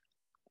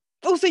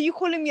 Also, you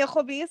calling me a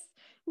hobbyist?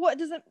 What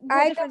difference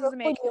does it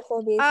make? So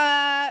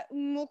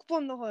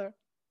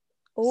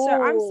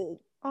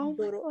oh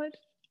my god.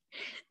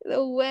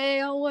 The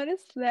way I want to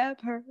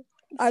slap her.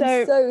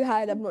 I'm so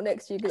high I'm not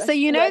next to you. So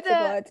you know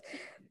that.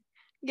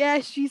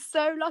 Yeah, she's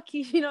so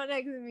lucky she's not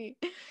next to me.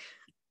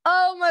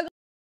 Oh my god.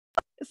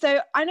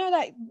 So I know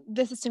that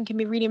the system can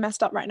be really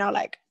messed up right now.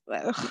 Like,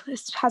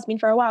 this has been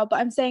for a while, but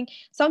I'm saying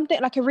something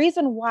like a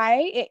reason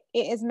why it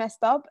is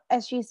messed up,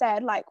 as she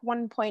said, like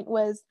one point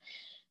was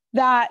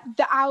that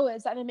the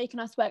hours that they're making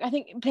us work. I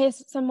think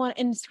someone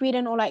in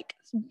Sweden or like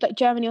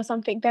Germany or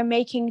something, they're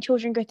making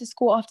children go to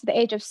school after the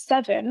age of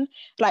 7,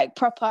 like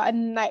proper,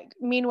 and like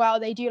meanwhile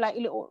they do like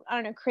little, I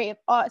don't know, creative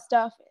art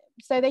stuff,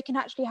 so they can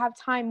actually have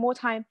more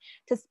time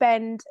to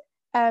spend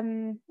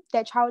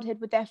their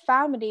childhood with their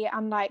family,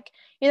 and like,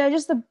 you know,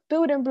 just the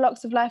building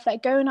blocks of life,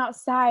 like going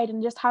outside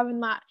and just having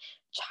that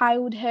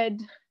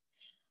childhood,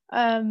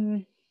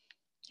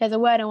 there's a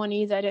word I want to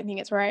use, I don't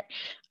think it's right,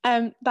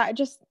 that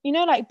just, you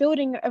know, like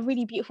building a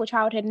really beautiful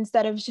childhood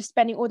instead of just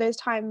spending all those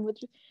time with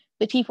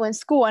people in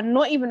school and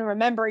not even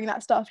remembering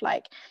that stuff.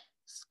 Like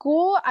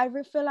school, I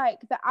feel like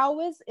the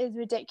hours is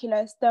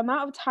ridiculous. The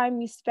amount of time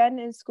we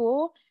spend in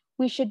school,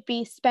 we should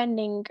be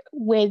spending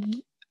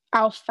with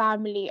our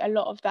family a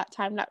lot of that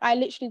time. Like I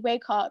literally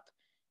wake up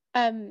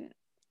at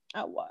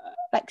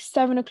like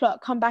 7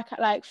 o'clock, come back at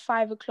like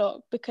 5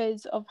 o'clock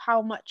because of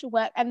how much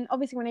work. And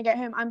obviously when I get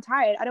home, I'm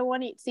tired. I don't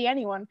want to see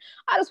anyone.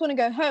 I just want to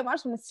go home. I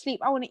just want to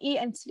sleep. I want to eat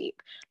and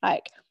sleep.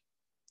 Like,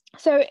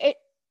 so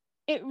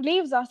it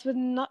leaves us with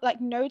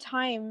no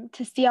time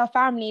to see our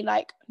family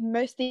like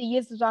most of the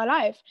years of our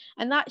life,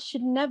 and that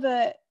should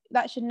never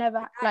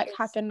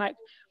happen. Like,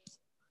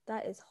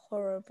 that is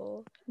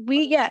horrible.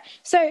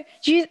 So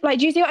do you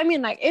see what I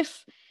mean? Like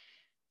if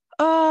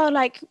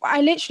like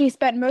I literally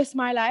spent most of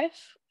my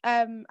life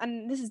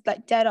and this is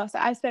like dead ass,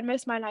 I spent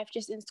most of my life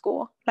just in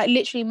school. Like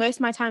literally most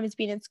of my time has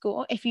been in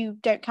school, if you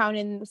don't count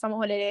in the summer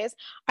holidays.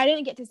 I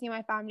didn't get to see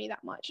my family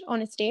that much,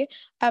 honestly.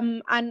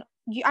 And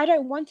I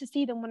don't want to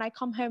see them when I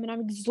come home and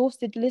I'm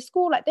exhausted. The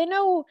school, like they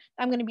know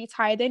I'm going to be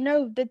tired. They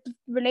know that the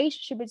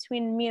relationship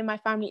between me and my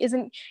family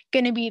isn't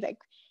going to be like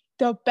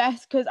the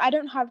best, because I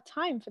don't have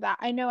time for that.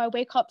 I know I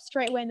wake up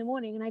straight away in the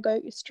morning and I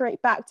go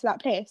straight back to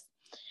that place,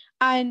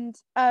 and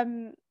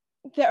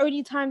the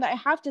only time that I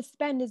have to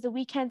spend is the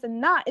weekends,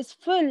 and that is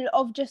full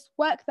of just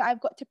work that I've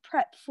got to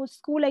prep for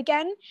school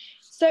again.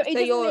 So it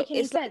doesn't make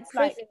any sense.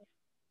 Like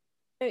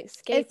no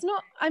escape. it's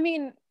not, I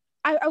mean,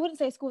 I wouldn't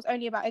say school's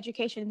only about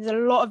education. There's a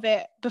lot of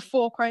it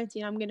before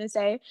quarantine, I'm gonna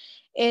say,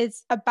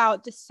 is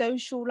about the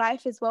social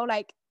life as well,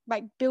 like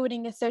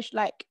building a social,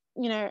 like,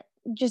 you know,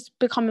 just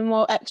becoming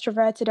more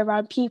extroverted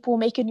around people,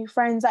 making new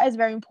friends. That is a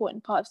very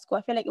important part of school.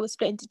 I feel like it was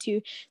split into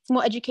two. It's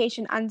more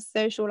education and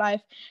social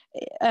life,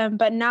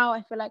 but now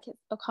I feel like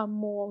it's become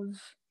more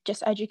of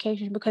just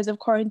education because of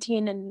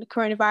quarantine and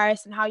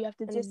coronavirus and how you have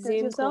to distance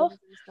Zoom yourself. calls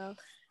and stuff.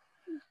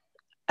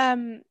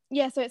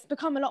 Yeah, so it's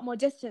become a lot more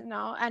distant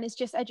now, and it's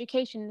just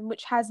education,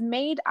 which has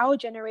made our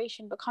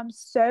generation become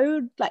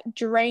so like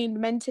drained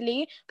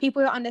mentally.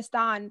 People don't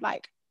understand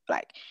like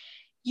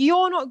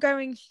you're not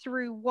going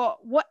through what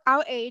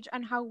our age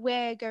and how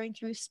we're going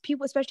through.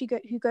 People especially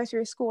who go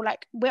through school,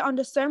 like we're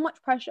under so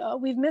much pressure.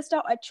 We've missed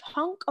out a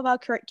chunk of our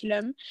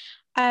curriculum,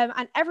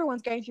 and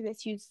everyone's going through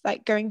this, who's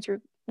like going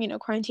through, you know,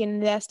 quarantine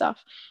and their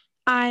stuff,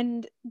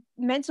 and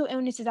mental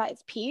illness is at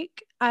its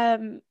peak,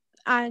 and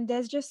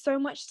there's just so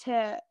much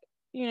to,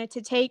 you know,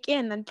 to take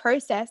in and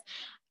process,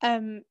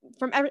 from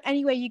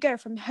anywhere you go,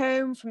 from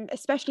home, from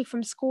especially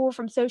from school,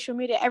 from social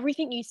media,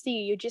 everything you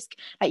see, you just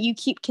like, you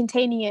keep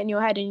containing it in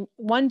your head, and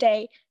one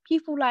day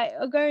people like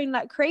are going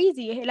like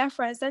crazy left,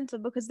 right, and center,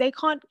 because they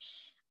can't.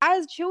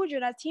 As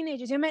children, as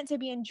teenagers, you're meant to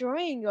be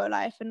enjoying your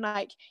life, and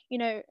like, you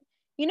know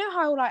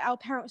how like our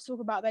parents talk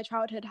about their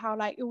childhood, how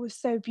like it was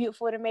so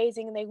beautiful and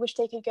amazing and they wish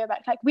they could go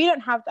back. Like, we don't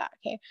have that.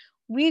 Okay,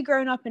 we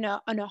grown up in a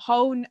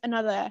whole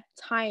another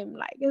time.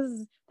 Like, this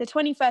is the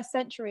 21st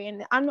century,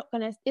 and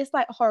it's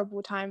like a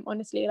horrible time,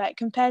 honestly, like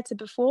compared to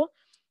before.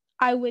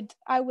 I would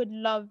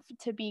love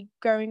to be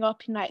growing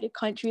up in like the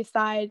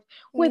countryside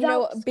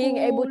without school, being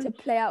able to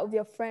play out with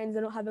your friends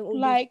and not having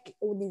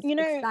all these you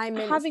know,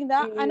 assignments, having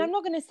that. And I'm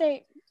not gonna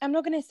say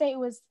it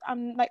was,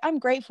 I'm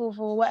grateful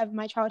for whatever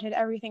my childhood,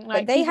 everything,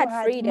 like, but they people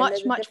had freedom,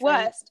 much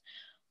worse.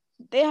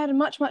 They had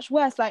much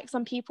worse, like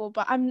some people,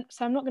 but I'm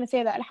not gonna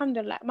say that.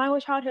 Alhamdulillah, my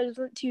childhood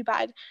wasn't too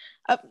bad.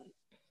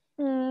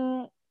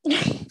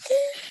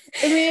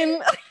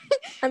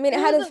 I mean,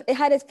 it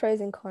had its pros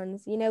and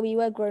cons. You know, we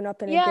were growing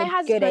up in it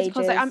has good its ages.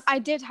 pros and cons. Like, I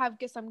did have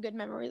some good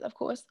memories, of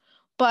course,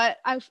 but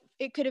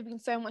it could have been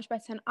so much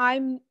better. And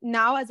I'm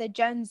now, as a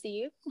Gen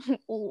Z,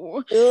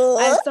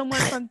 as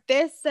someone from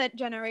this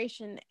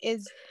generation,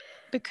 is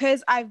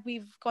because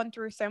we've gone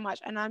through so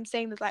much, and I'm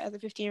saying this like as a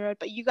 15-year-old,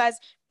 but you guys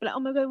be like, oh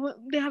my god,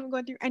 they haven't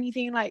gone through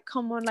anything. Like,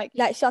 come on, like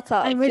shut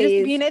up, and we're please.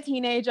 just being a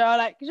teenager.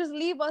 Like, just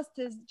leave us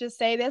to just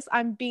say this.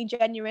 I'm being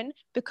genuine,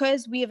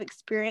 because we have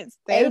experienced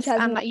this,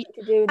 and like,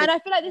 and I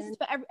feel like this is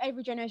for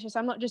every generation. So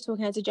I'm not just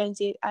talking as a Gen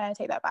Z. I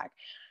take that back.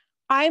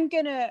 I'm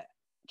gonna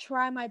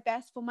try my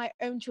best for my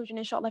own children,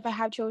 inshallah, if I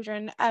have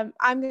children.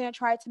 I'm gonna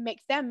try to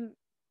make them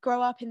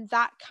grow up in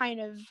that kind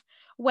of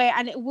way,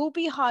 and it will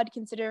be hard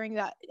considering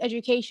that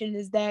education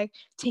is their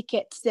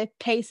ticket to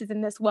places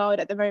in this world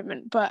at the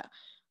moment. But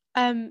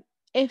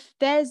if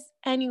there's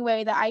any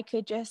way that I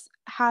could just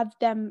have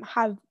them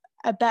have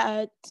a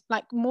better,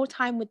 like, more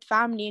time with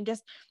family, and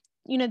just,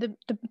 you know, the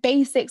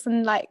basics,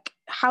 and like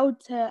how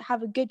to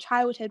have a good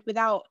childhood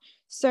without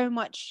so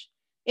much,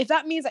 if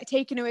that means like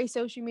taking away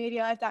social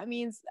media, if that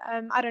means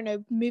I don't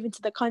know, moving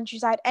to the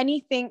countryside,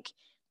 anything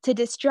to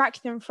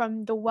distract them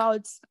from the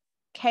world's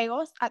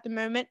chaos at the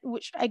moment,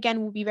 which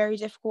again will be very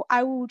difficult,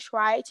 I will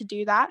try to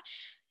do that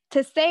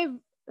to save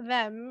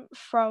them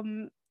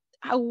from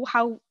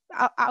how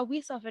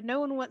we suffer.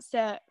 No one wants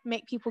to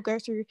make people go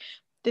through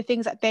the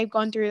things that they've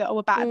gone through that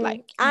were bad.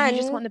 Like, and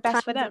you just want the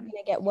best for them. It's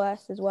gonna get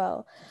worse as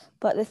well.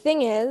 But the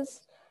thing is,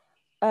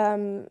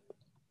 oh,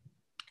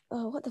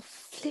 what the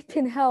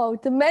flipping hell?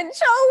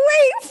 Dementia,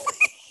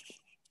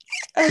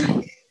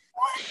 wait.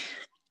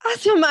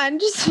 That's your man,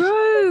 just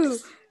bro,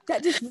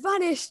 that just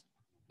vanished.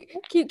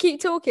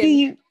 Keep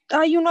talking.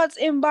 Are you not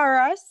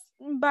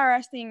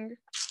embarrassing?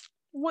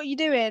 What are you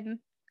doing?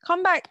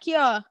 Come back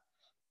here.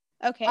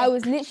 Okay. I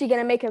was literally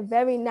gonna make a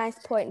very nice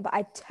point, but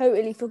I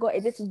totally forgot.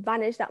 It just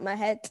vanished out my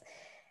head.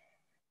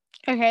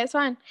 Okay, it's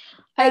fine.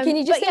 Can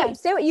you just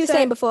say what you were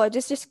saying before?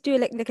 Just do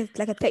like a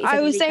 30-second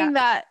I was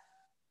recap.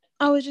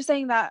 just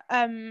saying that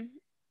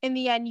in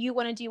the end, you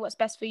want to do what's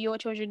best for your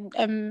children,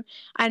 and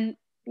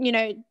you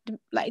know,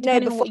 like,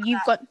 depending on what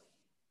you've got.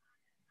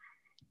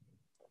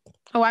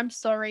 Oh, I'm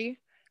sorry.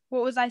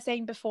 What was I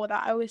saying before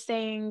that? I was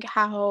saying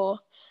how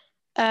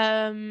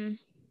in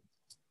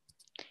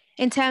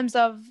terms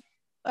of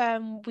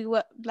we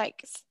were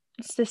like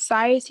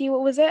society,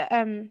 what was it,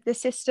 the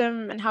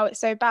system, and how it's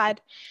so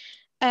bad,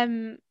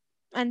 and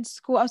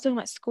school. I was talking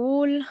about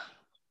school.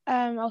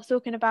 I was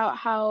talking about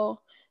how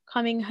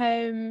coming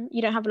home,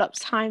 you don't have a lot of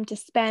time to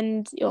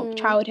spend. Your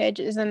childhood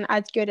isn't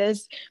as good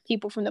as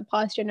people from the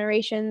past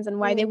generations, and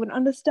why they wouldn't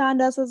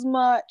understand us as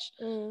much.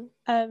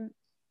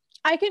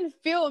 I can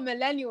feel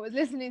millennials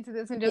listening to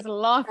this and just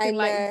laughing I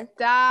like, know.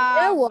 damn,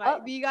 You know what?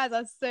 like you guys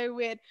are so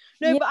weird.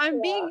 No, You but know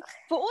I'm being what?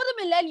 for all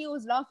the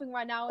millennials laughing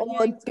right now and Or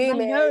hearing because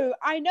boomers,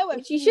 I know a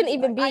which you few, shouldn't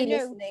even like I be know.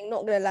 listening.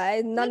 Not gonna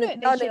lie, No, none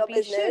no, of they your should be.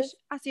 Shush, business.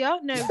 Asia.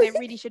 No, they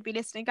really should be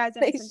listening, guys.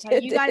 Don't They listen to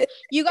her. should.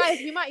 You guys,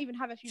 we might even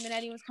have a few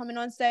millennials coming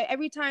on. So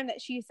every time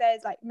that she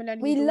says like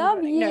millennials, We or love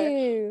like,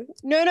 you.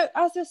 no,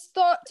 Asa,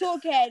 stop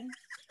talking.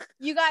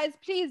 You guys,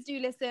 please do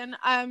listen.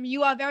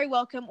 You are very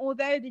welcome.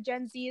 Although the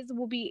Gen Zs it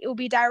will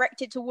be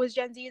directed towards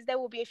Gen Zs, there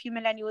will be a few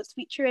millennials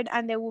featured,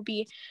 and there will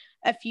be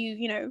a few,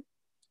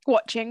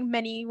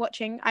 many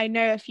watching. I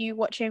know a few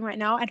watching right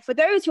now. And for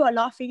those who are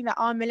laughing that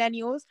are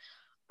millennials,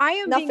 I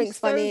am being Nothing's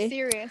so funny.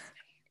 serious.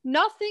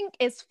 Nothing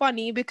is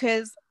funny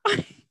because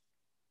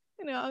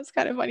it's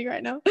kind of funny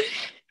right now.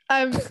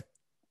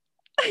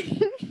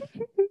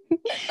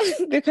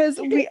 Because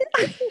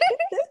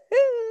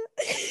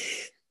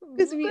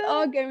we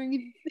are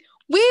going.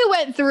 We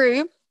went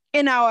through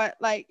in our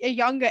like a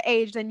younger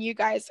age than you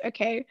guys.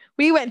 Okay,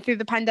 we went through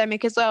the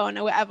pandemic as well,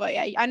 and whatever.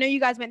 Yeah, I know you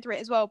guys went through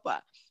it as well.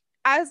 But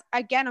as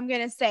again, I'm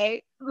gonna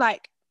say,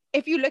 like,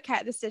 if you look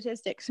at the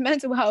statistics,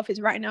 mental health is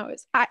right now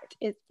it's at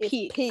its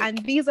peak, and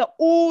these are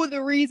all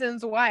the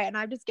reasons why. And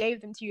I just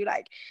gave them to you.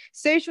 Like,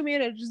 social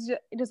media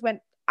just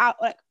went out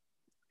like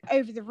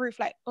over the roof.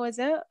 Like, is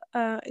it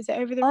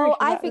over the roof? Oh,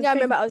 I think I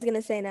remember what I was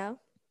gonna say now.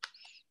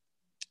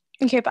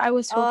 Okay, but I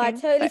was talking. Oh, I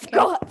totally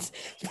forgot.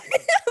 I'm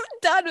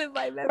done with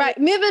my memory. Right,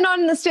 moving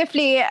on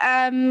swiftly.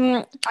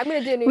 I'm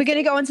gonna do. We're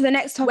gonna go on to the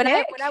next topic.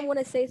 When I want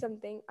to say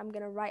something, I'm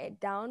gonna write it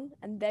down,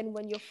 and then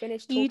when you're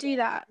finished talking, you do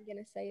that. I'm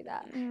gonna say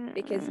that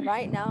because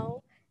right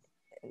now.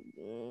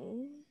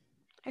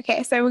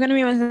 Okay, so we're gonna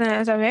move on to the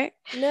next topic.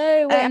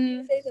 No, wait, I'm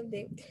gonna say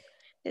something.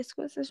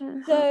 Discourse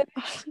session. So,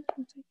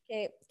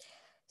 okay,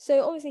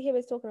 so obviously he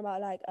was talking about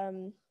like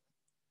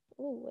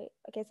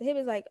so he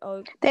was like,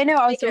 oh, they know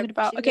what I was talking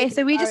about. Okay,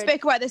 so we just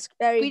spoke about this.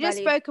 We just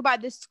spoke about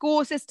the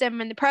school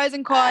system and the pros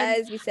and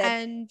cons. As we said,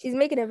 and she's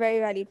making a very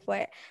valid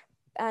point.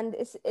 And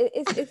it's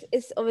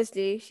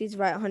obviously she's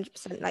right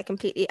 100%, like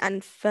completely.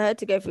 And for her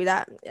to go through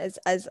that, as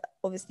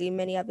obviously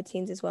many other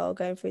teens as well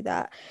going through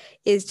that,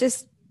 is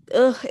just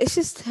it's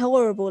just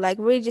horrible. Like,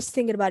 really just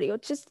thinking about it, you're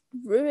just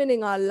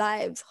ruining our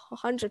lives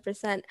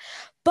 100%.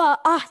 But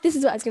this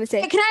is what I was gonna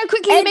say. Can I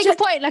quickly make a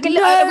point? Like a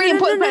really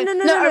important point.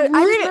 No,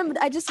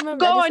 I just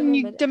remembered. Go on,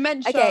 you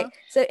dementia. Okay,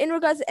 so in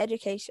regards to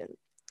education,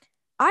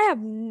 I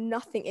have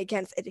nothing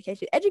against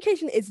education.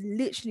 Education is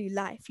literally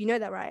life. You know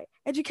that, right?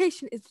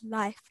 Education is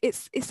life.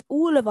 It's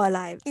all of our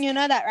lives. You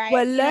know that, right?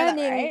 We're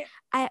learning.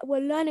 We're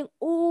learning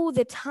all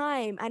the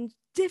time and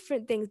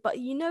different things. But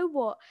you know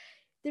what?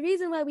 The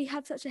reason why we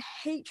have such a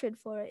hatred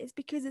for it is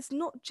because it's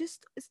not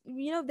just,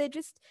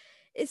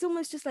 it's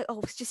almost just like, oh,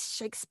 it's just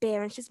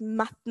Shakespeare and it's just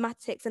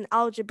mathematics and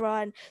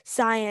algebra and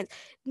science.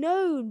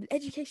 No,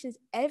 education is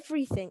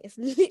everything. It's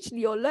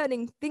literally you're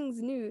learning things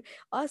new.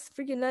 Us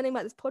freaking learning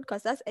about this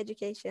podcast, that's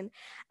education.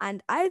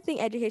 And I think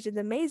education is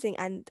amazing.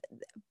 And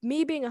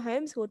me being a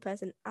homeschooled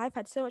person, I've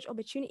had so much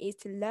opportunities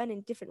to learn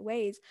in different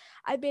ways.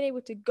 I've been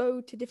able to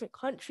go to different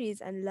countries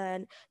and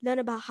learn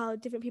about how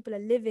different people are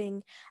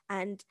living,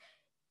 and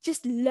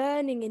just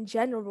learning in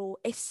general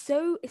is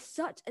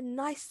such a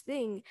nice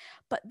thing,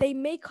 but they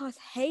make us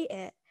hate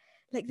it.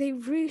 Like, they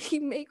really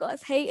make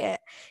us hate it,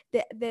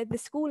 the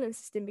schooling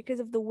system, because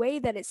of the way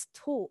that it's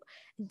taught,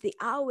 the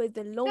hours,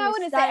 the long. No, I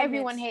wouldn't say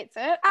everyone hates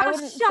it. I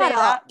wouldn't say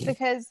that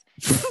because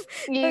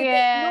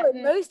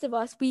most of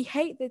us, we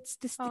hate this.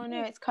 Oh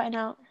no, it's cutting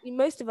out.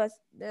 Most of us,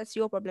 that's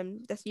your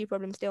problem. That's your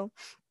problem still.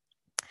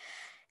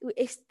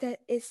 It's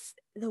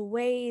the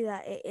way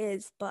that it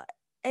is, but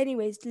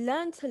anyways,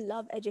 learn to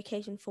love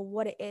education for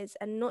what it is,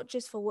 and not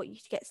just for what you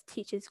get to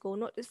teach in school,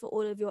 not just for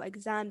all of your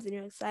exams and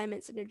your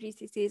assignments and your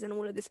GCSEs and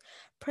all of this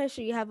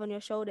pressure you have on your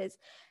shoulders.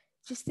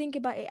 Just think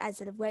about it as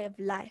a way of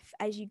life.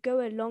 As you go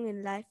along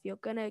in life, you're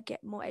gonna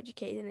get more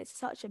educated, and it's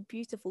such a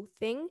beautiful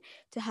thing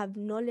to have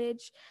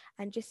knowledge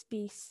and just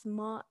be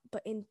smart,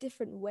 but in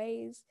different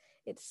ways.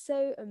 It's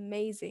so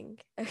amazing.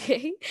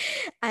 Okay.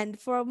 And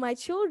for my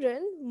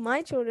children,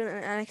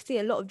 and I see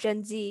a lot of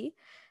Gen Z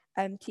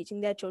teaching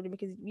their children,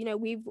 because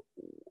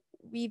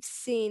we've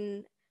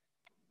seen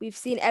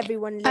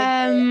everyone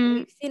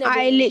live.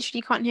 I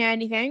literally can't hear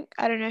anything.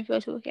 I don't know if you're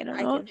talking or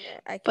not,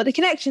 but the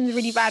connection's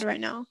really bad right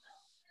now.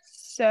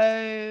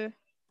 So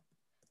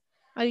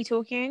are you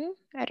talking?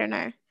 I don't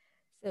know.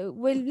 So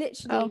we're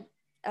literally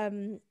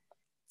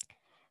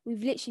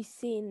we've literally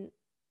seen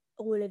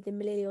all of the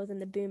millennials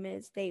and the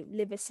boomers. They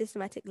live a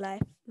systematic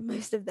life,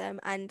 most of them,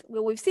 and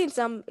we've seen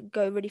some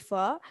go really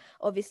far.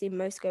 Obviously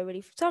most go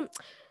really some,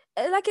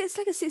 like it's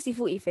like a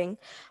 60-40 thing.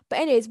 But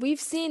anyways, we've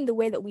seen the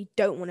way that we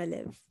don't want to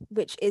live,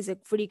 which is a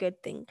really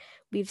good thing.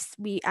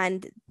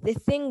 And the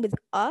thing with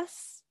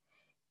us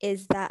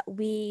is that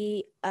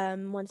we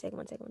one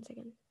second.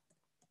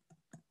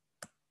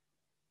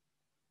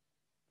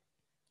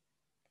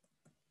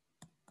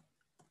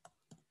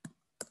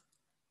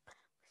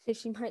 So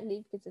she might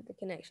leave because of the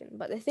connection.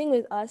 But the thing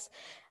with us,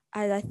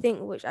 and I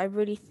think, which I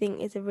really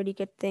think is a really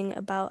good thing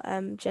about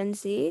Gen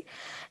Z,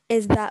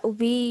 is that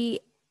we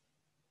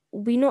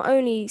not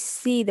only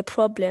see the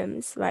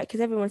problems, right? Because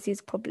everyone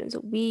sees problems.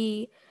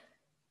 We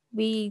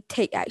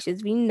take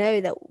actions. We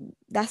know that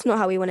that's not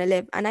how we want to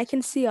live, and I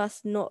can see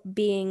us not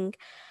being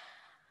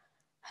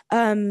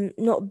in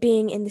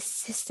the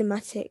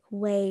systematic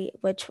way,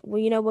 which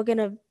we're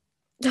gonna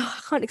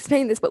I can't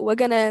explain this, but we're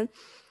gonna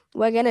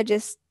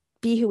just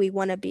be who we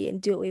want to be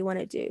and do what we want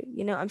to do.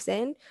 You know what I'm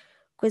saying?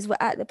 Because we're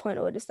at the point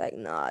where we're just like,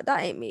 nah,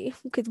 that ain't me.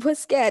 Because we're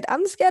scared.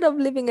 I'm scared of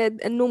living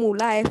a normal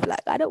life.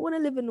 Like, I don't want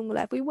to live a normal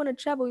life. We want to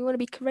travel. We want to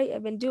be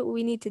creative and do what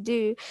we need to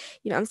do.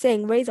 You know what I'm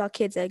saying? Raise our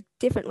kids a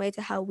different way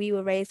to how we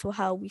were raised or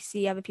how we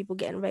see other people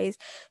getting raised,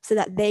 so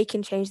that they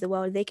can change the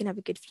world. They can have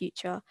a good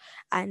future.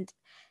 And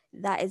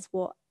that is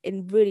what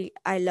really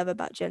I love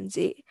about Gen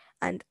Z.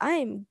 And I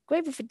am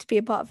grateful to be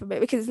a part of it,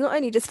 because it's not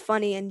only just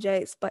funny and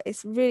jokes, but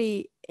it's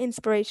really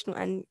inspirational,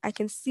 and I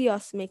can see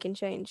us making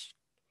change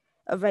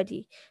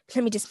already.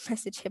 Let me just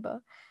message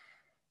Hiba.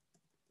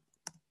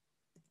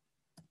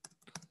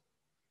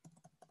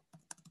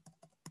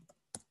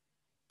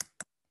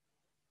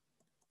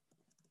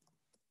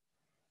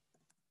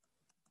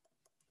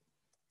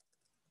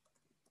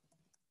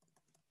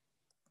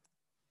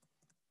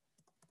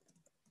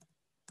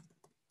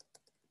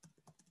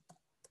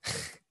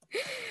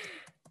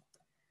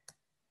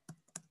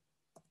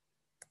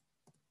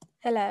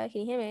 Hello,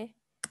 can you hear me?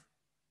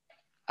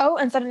 Oh,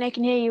 and suddenly I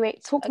can hear you.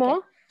 Wait, talk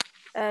more.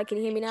 Can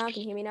you hear me now?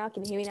 Can you hear me now?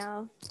 Can you hear me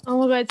now? Oh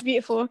my god, it's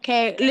beautiful.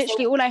 Okay,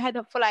 literally all I had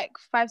for like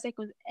 5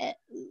 seconds.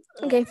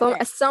 Okay, for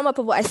a sum up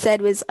of what I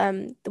said was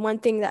the one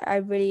thing that I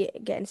really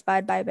get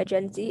inspired by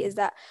Gen Z is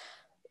that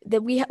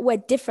we're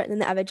different than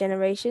the other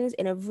generations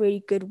in a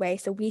really good way.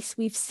 So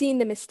we've seen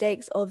the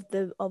mistakes of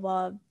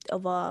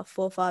our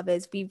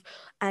forefathers. We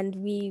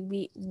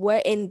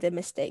were in the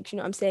mistakes, you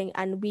know what I'm saying?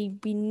 And we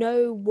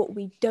know what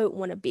we don't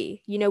want to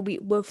be. You know,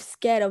 we're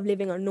scared of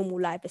living a normal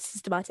life, a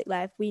systematic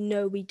life. We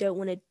know we don't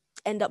want to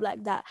end up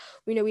like that.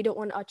 We know we don't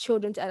want our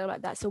children to end up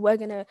like that. So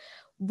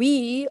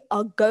we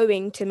are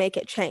going to make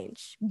it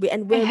change.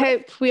 I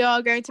hope we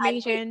are going to make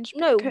a change,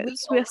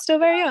 because we are still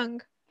very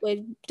young.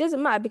 It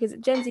doesn't matter, because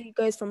Gen Z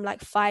goes from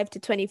like 5 to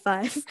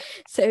 25,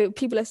 so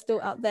people are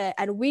still out there,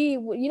 and you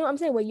know what I'm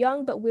saying, we're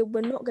young, but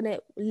we're not gonna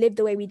live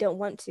the way we don't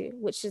want to,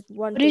 which is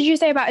one thing. What did you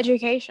say about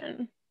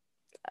education?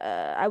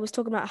 I was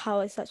talking about how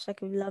it's such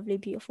like a lovely,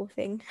 beautiful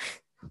thing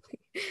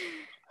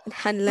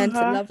and learn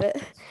to love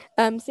it.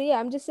 So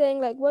yeah, I'm just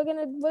saying, like, we're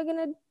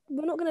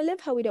not gonna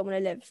live how we don't want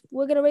to live.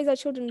 We're gonna raise our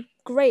children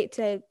great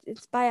to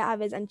inspire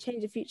others and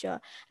change the future.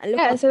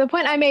 And so the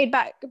point I made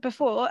back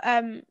before,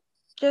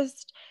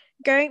 just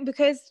going,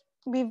 because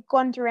we've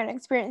gone through an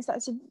experience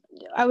that's,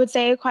 I would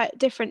say, quite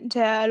different to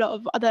a lot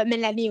of other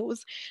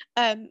millennials,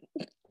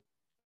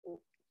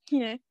 you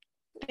know,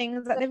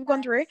 things that they've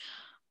gone through.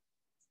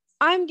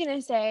 I'm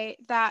gonna say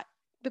that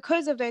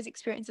because of those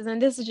experiences,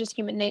 and this is just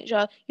human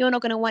nature, you're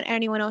not going to want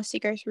anyone else to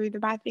go through the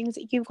bad things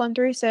that you've gone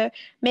through. So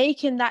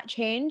making that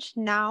change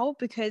now,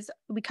 because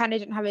we kind of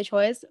didn't have a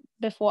choice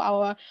before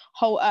our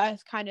whole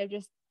earth kind of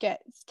just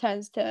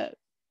turns to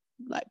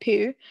like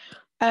poo.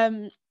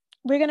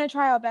 We're going to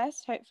try our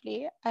best,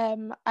 hopefully.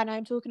 And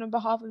I'm talking on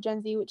behalf of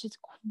Gen Z, which is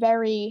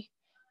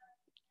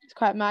it's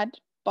quite mad,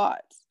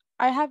 but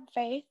I have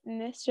faith in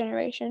this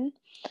generation.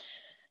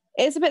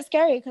 It's a bit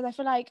scary, because I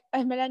feel like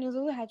millennials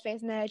also had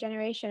faith in their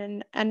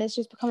generation, and it's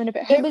just becoming a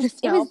bit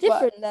hopeless now. It was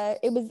different though.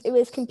 It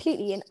was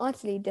completely and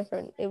utterly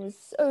different. It was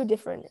so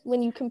different.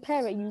 When you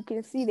compare it, you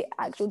can see the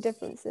actual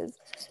differences.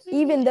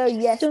 Even though,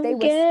 yes, they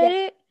were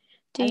scared.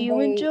 Do you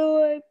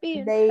enjoy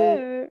being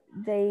hurt?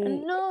 I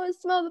know it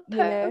smells the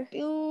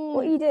perfume.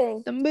 What are you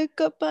doing? The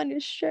makeup on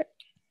your shirt.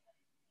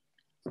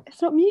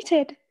 It's not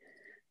muted.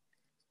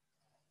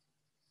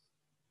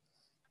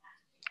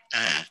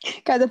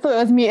 Guys, I thought it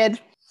was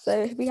muted.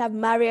 So we have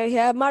Mario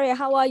here. Mario,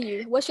 how are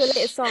you? What's your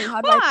latest song?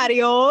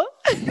 Mario.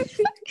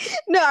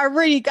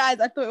 No, guys,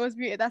 I thought it was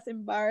muted. That's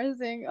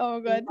embarrassing. Oh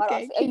my god.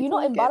 Okay, are you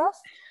not embarrassed?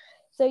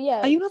 So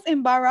yeah. Are you not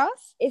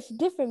embarrassed? It's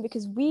different,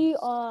 because we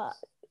are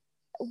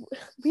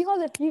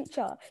the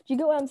future. Do you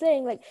get what I'm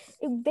saying? Like,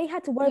 they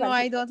had to worry about. No,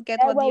 I don't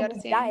get what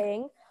you're saying.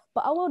 Dying,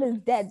 but our world is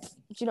dead. Do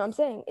you know what I'm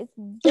saying?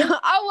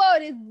 Our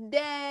world is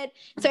dead.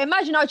 So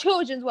imagine our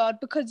children's world,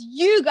 because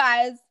you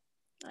guys.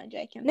 I'm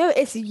joking. No,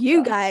 it's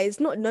you guys,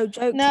 no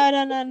joke.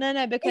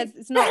 No, because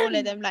it's not all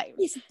of them. Like,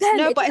 it's them.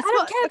 No, but I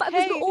don't care about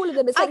it's not all of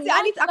them. It's like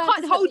I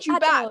can't hold you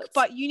back,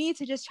 but you need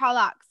to just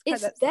chillax.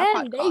 It's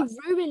them.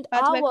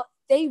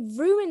 They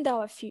ruined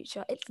our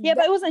future. But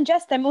it wasn't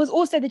just them. It was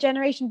also the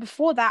generation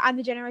before that and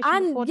the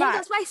generation before that.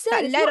 That's what I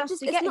said. That led us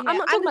to get here. I'm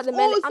not talking about the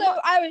millennials.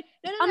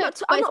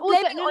 I'm not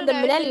blaming it on the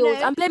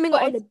millennials. I'm blaming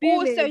it on the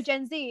boomers. It's also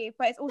Gen Z,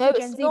 but it's also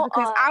Gen Z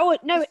because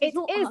it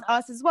is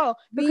us as well.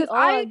 Because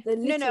I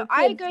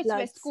go to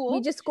a school.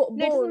 We just got born.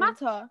 No, it doesn't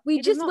matter. We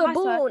just were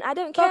born. I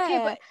don't care.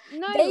 Okay, but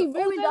no, they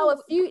ruined our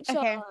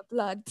future.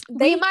 Blood.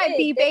 We might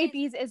be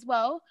babies as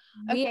well.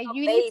 Okay,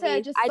 you need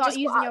to just start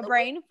using your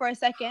brain for a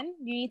second.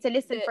 You need to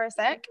listen for a second.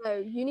 sec. No,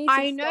 you need to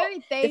I know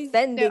stop they. No,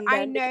 defending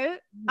I them. know.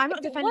 I'm not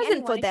If it defending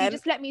wasn't for anyone. If you them,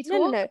 just let me no,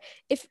 talk. no.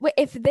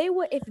 If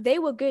they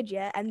were good,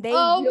 yeah, and they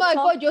Oh my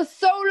God, you're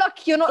so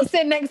lucky you're not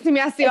sitting next to me,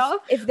 Asia.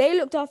 if they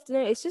looked after,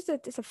 no, it's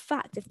a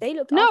fact. If they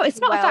looked No, after it's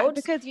the not a fact world,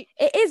 because you.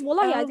 it is.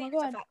 Wallahi, Oh I my think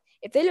it's a God. fact.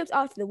 If they looked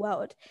after the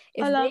world,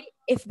 Allah.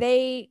 if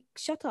they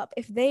shut up,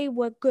 if they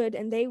were good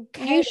and they You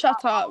cared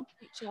shut about our up.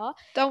 future,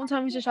 Don't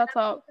tell me to shut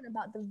I'm up. talking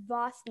about the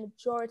vast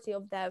majority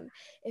of them.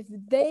 If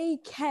they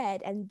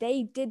cared and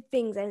they did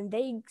things and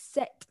they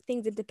set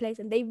things into place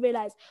and they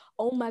realized,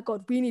 oh my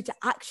God, we need to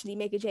actually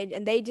make a change,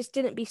 and they just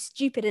didn't be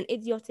stupid and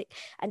idiotic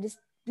and just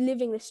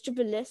living the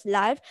stupidest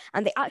life,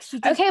 and they actually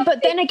did Okay,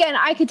 but then again,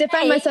 I could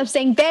defend They- myself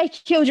saying they're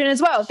children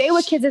as well. They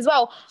were kids as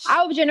well.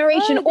 Our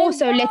generation No, they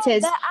also weren't.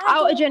 litters. They're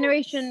Our adults.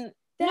 generation.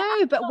 They're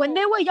No, but when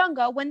they adults. were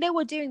younger, when they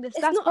were doing this,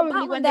 It's that's not probably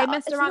about when when they they're.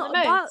 messed It's around not the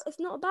about. most. It's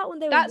not about when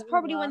they were That's younger.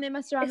 probably when they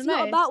messed around It's the not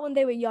most. about when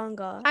they were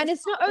younger. And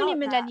it's not only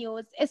about that.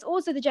 millennials, it's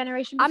also the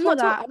generation I'm before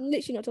not. that. I'm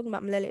literally not talking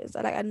about millennials.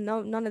 I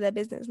know none of their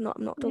business. I'm not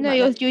talking No,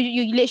 about.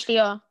 you literally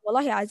are.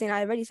 Wallahi, I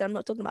already said I'm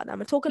not talking about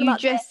them. I'm talking You about.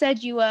 just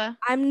said you were.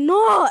 I'm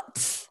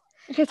not.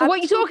 Okay, so what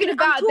are you talking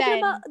about I'm talking then?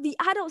 about the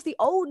adults, the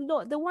old,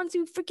 not the ones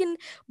who freaking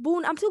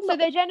born. I'm talking So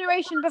about the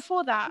generation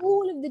before that.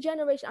 all of the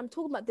generation. I'm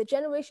talking about the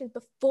generations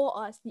before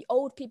us, the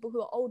old people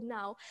who are old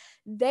now.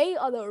 They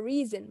are the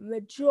reason.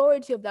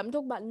 Majority of them. I'm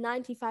talking about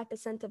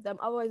 95% of them.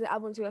 Otherwise, the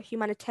other ones who are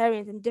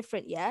humanitarians and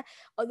different, yeah,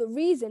 are the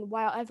reason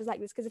why our earth is like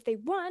this. Because if they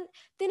weren't,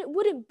 then it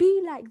wouldn't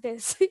be like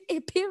this.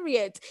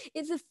 Period.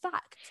 It's a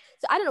fact.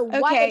 So I don't know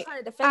why you're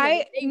trying to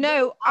defend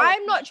them.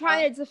 I'm not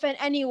trying to defend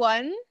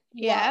anyone.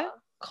 Yeah. Wow.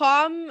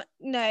 Calm.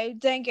 No,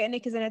 don't get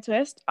knickers in a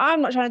twist.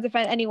 I'm not trying to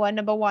defend anyone,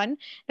 number one.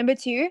 Number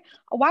two,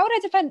 why would I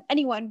defend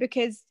anyone?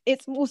 Because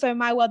it's also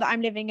my world that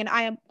I'm living in.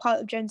 I am part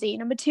of Gen Z.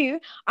 Number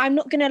two, I'm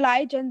not gonna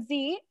lie, Gen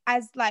Z,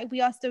 as like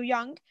we are still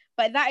young,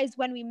 but that is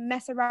when we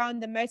mess around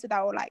the most with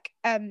our like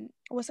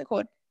what's it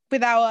called?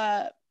 With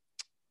our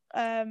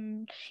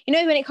when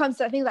it comes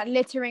to things like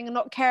littering and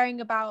not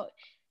caring about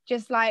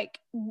just like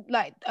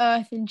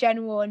earth in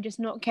general and just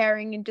not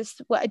caring and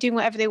just doing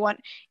whatever they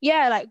want.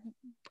 Yeah, like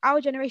our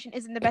generation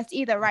isn't the best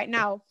either right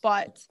now,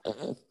 but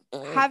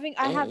I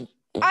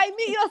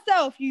mute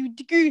yourself, you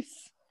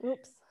goose.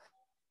 Oops.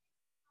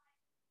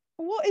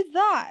 What is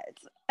that?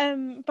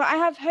 But I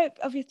have hope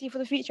obviously for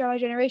the future of our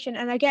generation.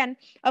 And again,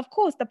 of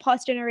course the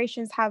past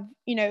generations have,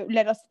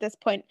 led us to this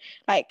point.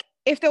 Like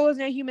if there was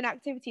no human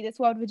activity, this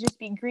world would just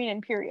be green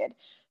and period.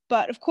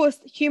 But of course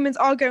humans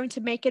are going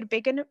to make a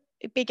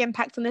big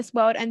impact on this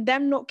world, and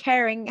them not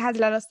caring has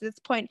led us to this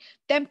point.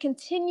 Them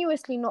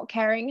continuously not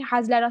caring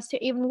has led us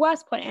to even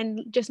worse point,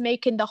 and just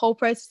making the whole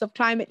process of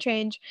climate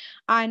change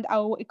and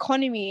our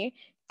economy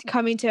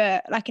coming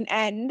to like an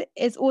end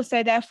is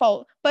also their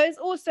fault. But it's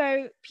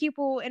also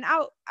people in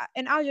our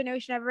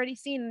generation have already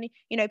seen,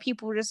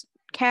 people just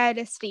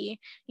carelessly,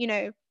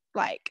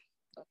 like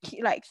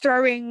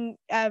throwing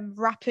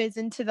wrappers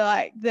into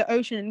the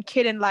ocean and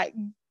killing like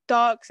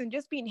ducks and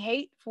just being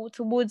hateful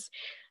towards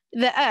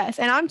the earth.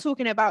 And I'm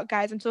talking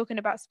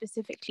about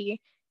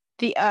specifically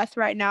the earth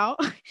right now,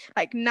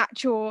 like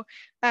natural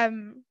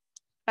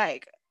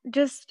like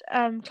just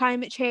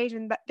climate change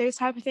and those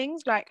type of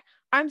things. Like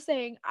I'm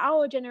saying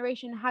our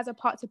generation has a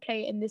part to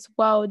play in this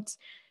world's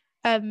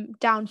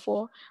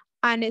downfall,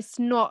 and it's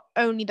not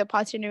only the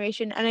past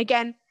generation. And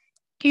again,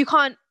 you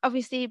can't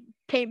obviously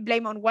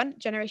blame on one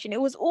generation.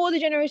 It was all the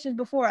generations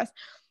before us,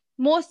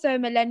 more so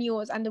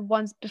millennials and the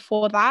ones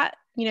before that,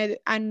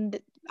 and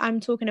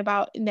I'm talking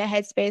about in their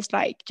headspace,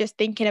 like just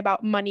thinking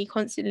about money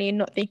constantly and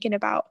not thinking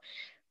about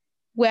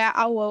where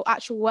our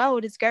actual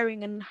world is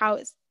going and how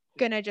it's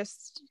gonna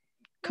just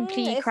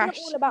completely crash.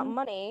 It's not all about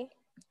money.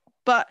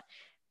 But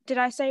did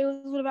I say it was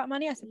all about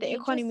money? I said the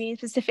economy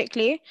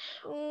specifically.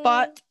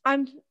 But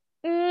I'm.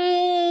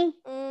 It's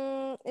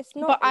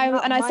not. But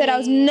I said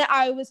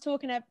I was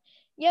talking about.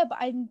 Yeah, but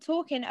I'm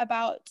talking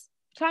about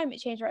climate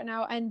change right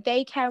now, and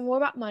they care more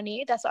about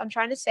money. That's what I'm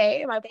trying to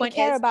say. My point is,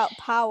 they care about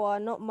power,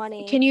 not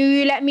money. Can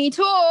you let me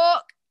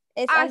talk?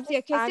 I'm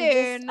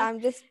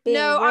just being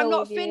no, real I'm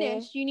not with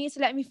finished. You need to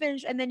let me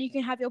finish, and then you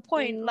can have your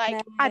point.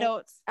 Like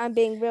adults, I'm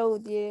being real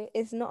with you.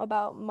 It's not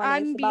about money.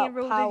 I'm being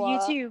real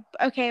with you too.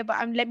 Okay, but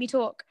let me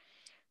talk.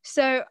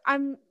 So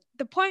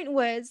the point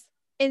was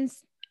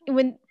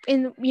when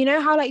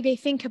how like they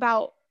think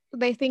about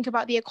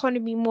the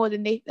economy more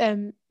than they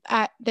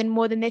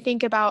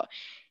think about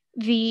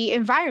the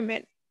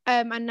environment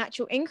and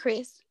natural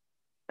increase.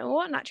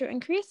 What natural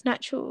increase?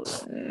 Natural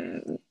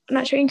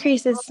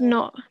increase is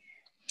not.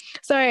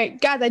 Sorry,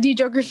 guys, I do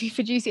geography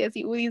for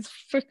GCSE. All these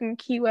freaking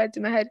keywords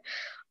in my head.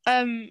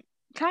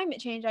 Climate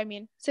change, I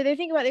mean. So they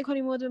think about the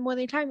economy more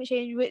than climate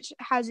change, which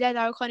has led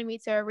our economy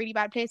to a really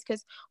bad place,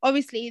 because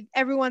obviously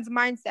everyone's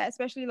mindset,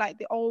 especially like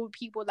the old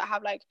people that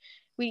have like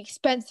really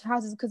expensive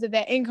houses because of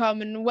their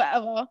income and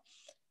whatever,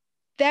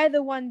 they're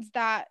the ones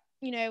that,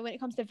 when it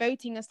comes to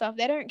voting and stuff,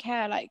 they don't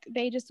care. Like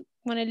they just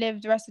want to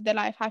live the rest of their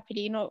life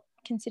happily, not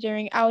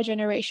considering our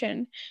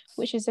generation,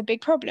 which is a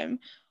big problem.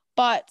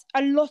 But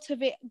a lot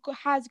of it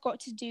has got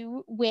to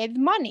do with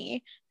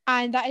money.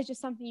 And that is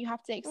just something you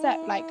have to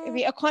accept. Like,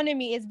 the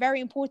economy is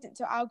very important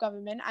to our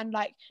government, and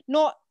like,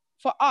 not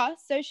for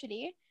us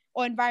socially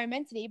or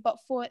environmentally, but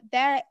for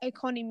their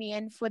economy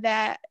and for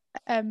their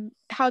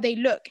how they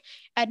look.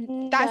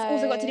 And that's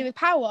also got to do with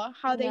power,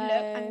 how they look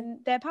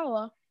and their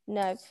power.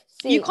 No,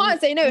 see, you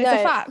can't say no. It's a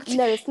fact.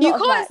 No, it's not. You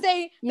can't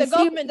say the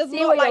government does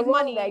not like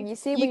money. You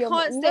see, you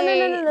can't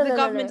say the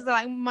government doesn't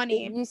like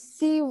money. You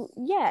see,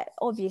 yeah,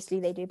 obviously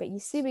they do, but you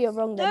see where you're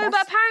wrong there. No,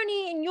 but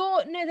apparently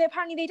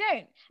apparently they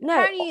don't. No,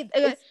 apparently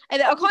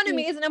the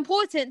economy isn't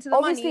important to the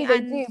obviously money.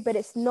 Obviously they do, but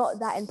it's not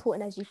that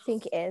important as you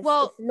think it is.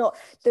 Well, it's not.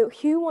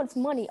 Who wants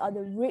money are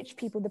the rich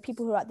people, the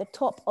people who are at the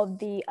top of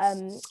the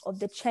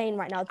chain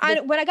right now.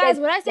 And when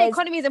I say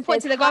economy is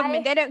important to the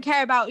government, they don't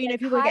care about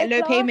people who get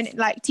low payment,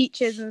 like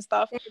teachers and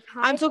stuff.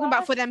 I'm talking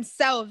about for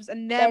themselves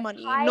and their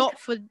money, not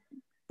for.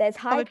 There's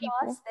high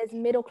class, there's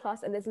middle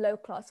class, and there's low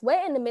class.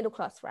 We're in the middle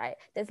class, right?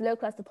 There's low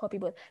class, the poor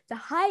people. The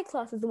high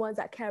class is the ones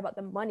that care about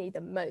the money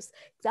the most.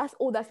 That's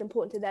all that's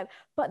important to them.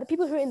 But the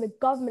people who are in the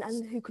government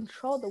and who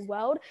control the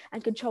world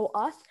and control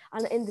us,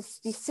 and in these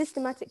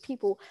systematic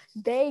people,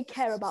 they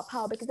care about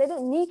power because they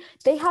don't need.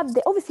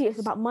 Obviously it's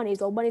about money,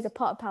 so money is a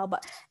part of power,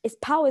 but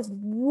power is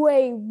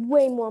way,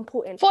 way more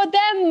important. For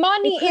them,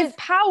 money is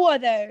power,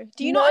 though.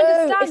 Do you not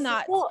understand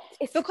that?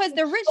 Because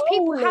the rich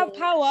people have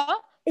power.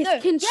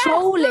 It's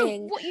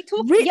controlling. What you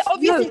talking?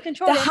 Obviously it's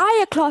controlling. The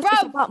higher class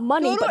is about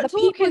money, but the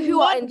people who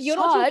are in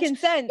charge,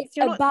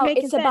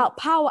 it's about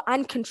power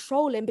and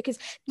controlling because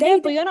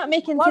but you're not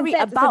making worry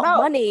sense. about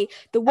money.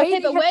 The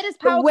way where does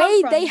power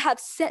come from? They have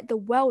set the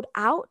world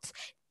out.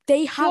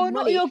 They have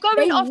money. You're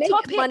going off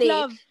topic, money.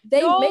 Love.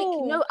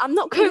 I'm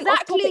not going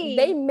off topic.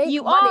 They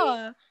make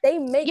money. They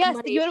make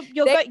money.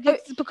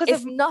 Because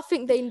it's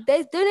nothing. They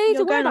don't need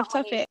to worry about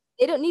topic.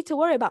 They don't need to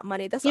worry about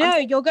money. That's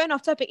you're going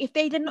off topic. If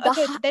they did not,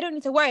 they don't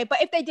need to worry.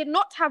 But if they did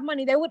not have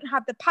money, they wouldn't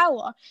have the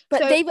power.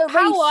 But they've already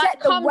power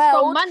set the comes world.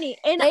 From money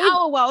in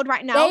our world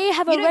right now. They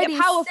have you already don't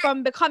get power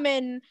from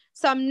becoming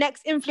some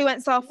next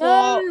influencer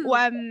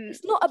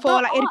it's not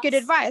about like good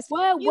advice.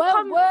 We're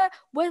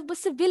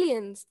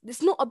civilians.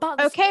 It's not about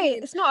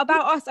it's not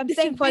about us. I'm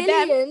saying for them.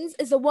 Civilians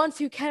is the ones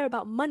who care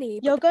about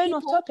money. You're going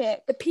off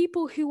topic. The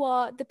people who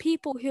are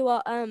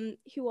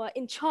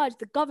in charge,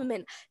 the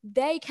government,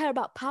 they care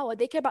about power.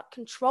 They care about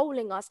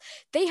controlling us.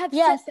 They have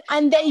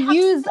and they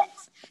use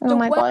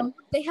God.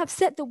 They have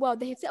set the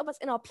world. They have set us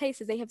in our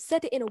places. They have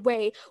set it in a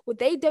way where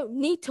they don't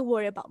need to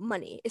worry about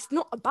money. It's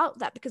not about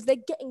that because they're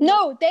getting they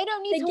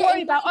don't need to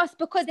worry about us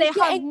because they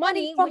have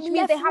money, which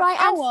means they have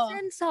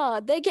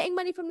power. They're getting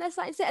money from their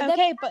side and center.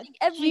 Okay, but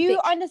you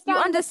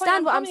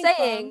understand what I'm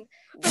saying.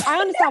 I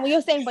understand what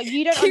you're saying, but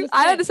you don't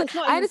understand.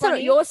 I understand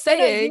what you're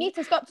saying. You need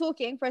to stop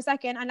talking for a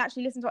second and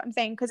actually listen to what I'm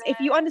saying. Because if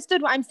you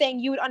understood what I'm saying,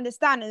 you would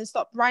understand and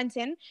stop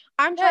ranting.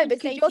 I'm trying to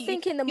say you're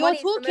thinking the money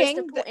is the most important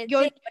thing, but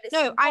it's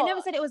not. I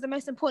never said it was the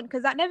most important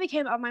because that never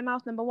came out of my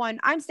mouth. Number one,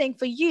 I'm saying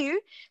for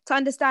you to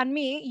understand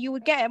me, you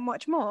would get it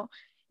much more.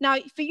 Now,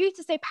 for you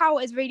to say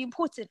power is really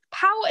important,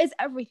 power is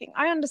everything.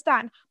 I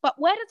understand. But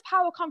where does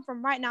power come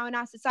from right now in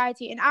our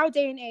society, in our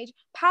day and age?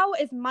 Power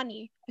is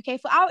money. Okay,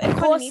 for our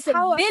economy,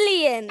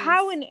 civilians.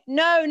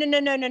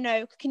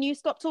 No. Can you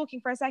stop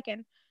talking for a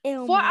second?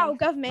 Our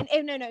government,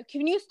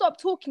 can you stop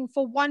talking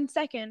for 1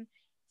 second?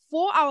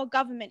 For our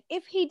government,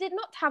 if he did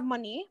not have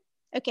money,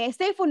 okay,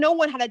 say for no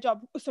one had a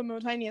job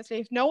simultaneously,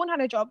 if no one had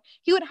a job,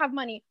 he would have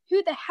money.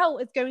 Who the hell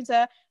is going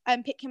to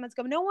pick him as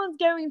government? No one's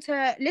going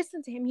to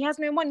listen to him. He has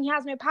no money. He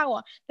has no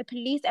power. The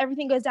police,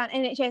 everything goes down.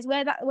 NHS,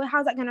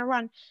 how's that going to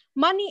run?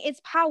 Money is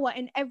power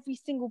in every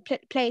single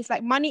place.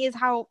 Like, money is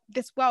how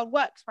this world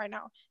works right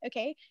now.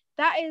 Okay,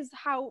 that is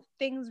how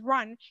things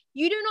run.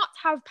 You do not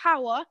have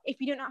power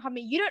if you do not have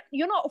money.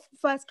 You're not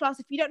first class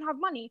if you don't have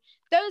money.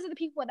 Those are the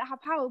people that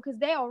have power because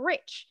they are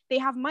rich. They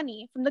have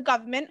money from the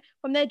government,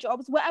 from their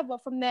jobs, wherever,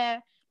 from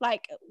their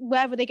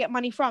wherever they get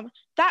money from.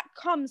 That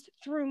comes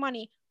through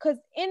money. Because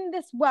in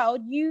this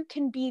world, you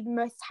can be the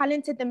most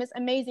talented, the most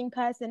amazing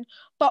person,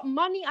 but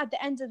money at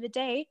the end of the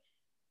day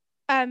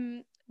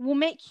will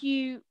make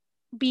you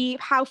be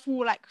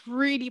powerful, like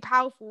really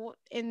powerful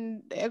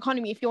in the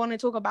economy if you want to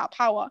talk about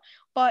power.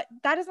 But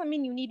that doesn't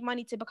mean you need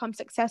money to become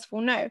successful.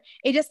 No,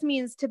 it just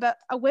means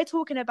we're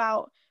talking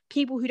about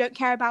people who don't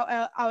care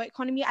about our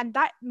economy, and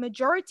that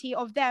majority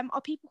of them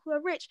are people who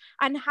are rich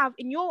and have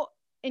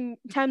in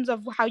terms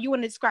of how you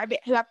want to describe it,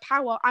 who have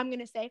power. I'm going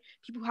to say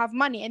people who have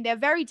money, and they're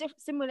very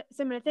similar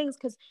things,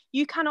 because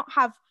you cannot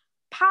have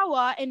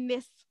power in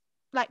this,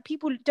 like,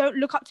 people don't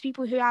look up to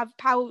people who have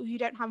power who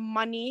don't have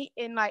money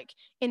in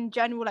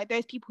general, like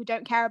those people who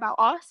don't care about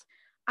us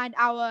and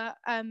our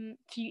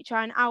future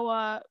and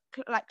our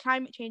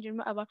climate change and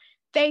whatever.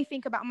 They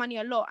think about money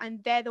a lot,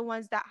 and they're the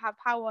ones that have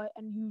power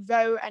and who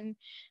vote and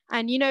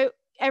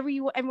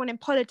everyone in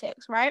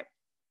politics, right?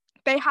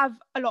 They have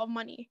a lot of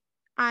money,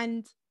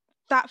 and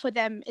that for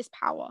them is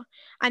power,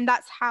 and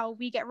that's how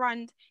we get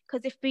run.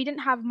 Because if we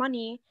didn't have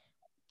money,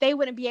 they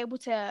wouldn't be able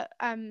to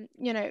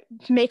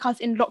make us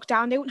in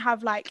lockdown. They wouldn't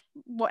have like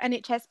what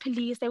NHS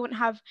police, they wouldn't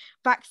have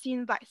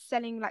vaccines like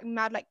selling like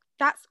mad. Like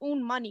that's all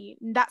money.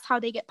 That's how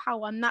they get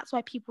power, and that's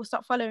why people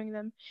stop following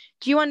them.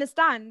 Do you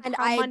understand? And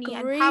how I money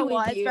agree and power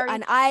with is you. very...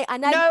 And I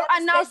No,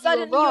 and now said you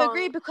were suddenly you wrong.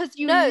 agree because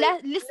you No,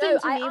 listened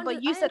to me,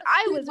 but you said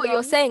I was what wrong.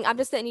 you're saying. I'm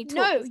just letting you talk.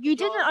 No, you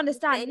didn't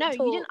understand. No,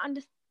 you didn't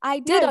understand. I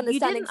did No,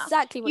 understand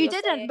exactly what you you're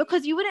didn't saying.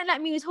 because you wouldn't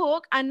let me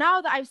talk, and now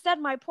that I've said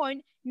my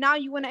point, now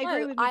you want to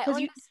agree with me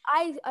because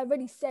I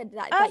already said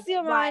that.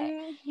 Asya, right.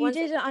 man, you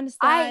didn't I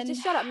understand.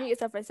 just shut up, mute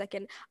yourself for a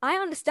second. I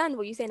understand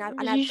what you're saying,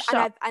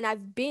 and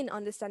I've been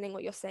understanding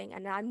what you're saying,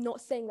 and I'm not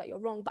saying that you're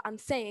wrong, but I'm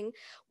saying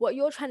what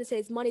you're trying to say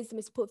is money is the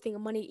most important thing,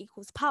 and money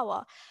equals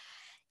power.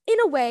 In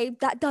a way,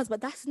 that does,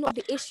 but that's not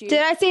the issue.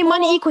 Did I say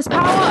money equals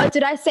power, or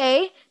did I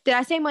say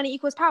money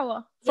equals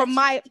power? From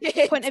my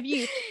point of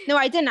view. No,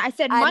 I didn't. I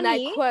said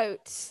money.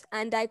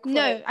 And I quote.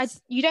 No,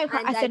 you don't.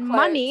 I said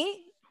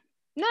money.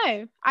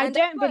 No, I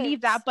don't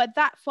believe that. But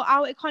that for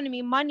our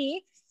economy,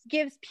 money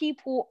gives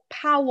people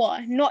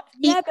power, not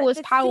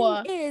equals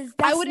power.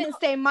 I wouldn't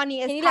say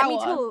money is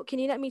power. Can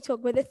you let me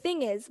talk? But the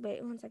thing is,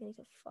 wait 1 second. I need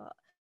to fart.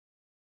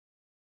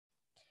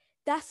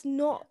 That's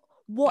not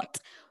what.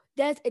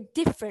 There's a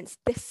difference.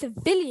 The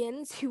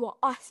civilians who are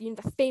us,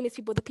 the famous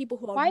people, the people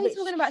who are rich. Why are you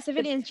talking about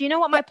civilians? Do you know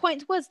what my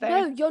point was,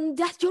 though? No,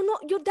 that's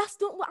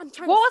not what I'm trying to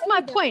say. What was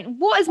my point?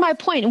 What is my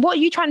point? What are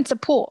you trying to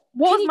support?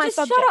 What was my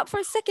subject? Shut up for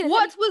a second.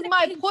 What was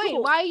my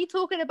point? Why are you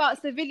talking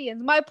about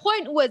civilians? My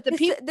point was the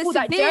people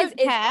that don't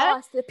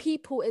care. The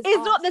people is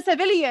not the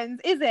civilians,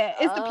 is it?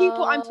 It's the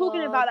people I'm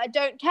talking about that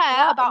don't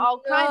care about our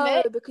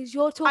climate. Because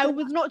you're talking. I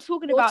was not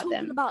talking about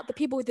them. About the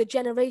people with the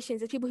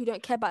generations, the people who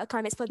don't care about the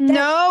climate. For them.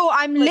 No,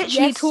 I'm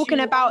literally talking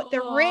about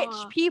the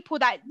rich people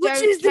that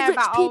don't care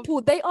about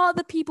people. They are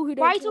the people who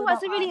don't. Why are you talking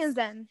about civilians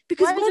then?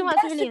 Because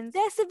civilians?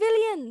 They're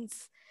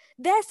civilians.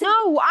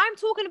 No, I'm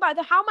talking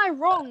about how am I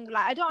wrong?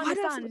 Like I don't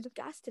understand.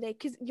 Gas today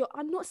because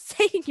I'm not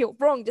saying you're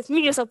wrong. Just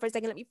mute yourself for a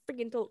second. Let me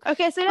freaking talk.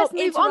 Okay, so let's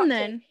move on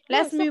then.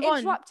 Let's move on.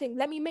 Interrupting.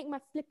 Let me make my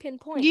flipping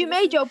point. You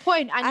made your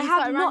point, and I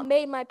have not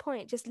made my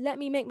point. Just let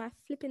me make my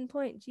flipping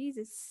point.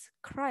 Jesus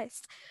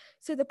Christ.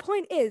 So the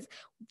point is,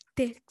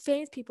 the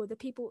famous people,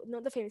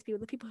 not the famous people,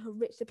 the people who are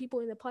rich, the people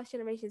in the past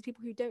generations,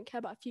 people who don't care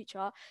about the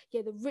future,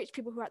 the rich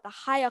people who are at the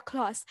higher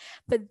class,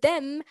 for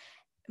them,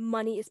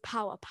 money is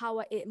power.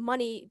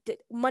 Money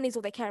is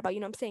all they care about.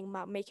 You know what I'm saying?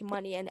 About making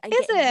money and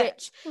getting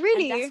rich.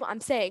 Really? And that's what I'm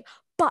saying.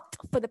 But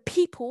for the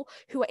people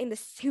who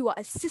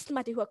are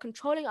systematic, who are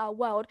controlling our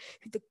world,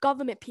 the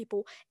government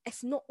people,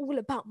 it's not all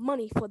about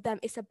money for them.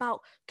 It's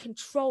about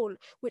control,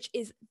 which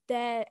is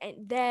their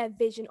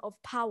vision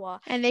of power.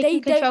 And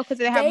they can control because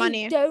they have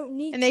money.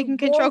 And they can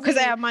control because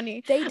they have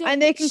money. And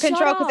they can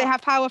control because they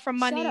have power from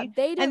money.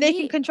 And they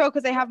can control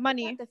because they have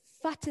money. The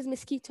fattest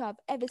mosquito I've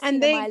ever seen.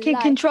 And they can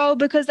control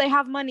because they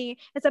have money.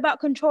 It's about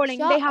controlling.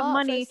 They have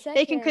money.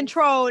 They can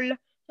control.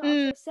 For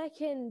a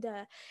second,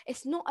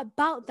 it's not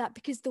about that,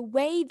 because the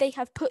way they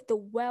have put the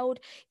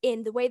world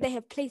in, the way they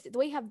have placed it, the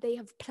way they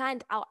have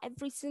planned out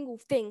every single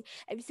thing,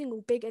 every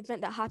single big event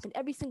that happened,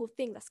 every single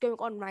thing that's going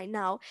on right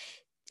now,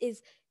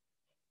 is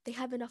they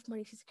have enough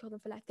money to secure them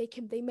for life. They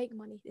make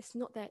money. It's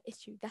not their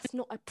issue. That's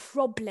not a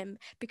problem,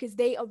 because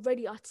they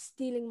already are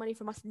stealing money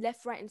from us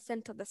left, right, and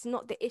center. That's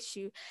not the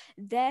issue.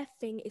 Their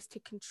thing is to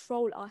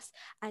control us,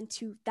 and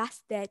to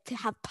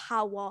have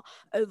power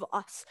over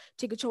us,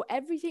 to control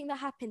everything that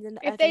happens in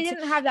the earth. If they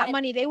didn't have that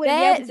money, they wouldn't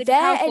be able to be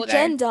powerful.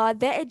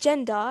 Their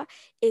agenda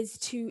is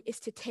to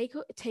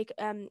take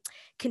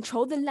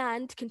control the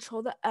land,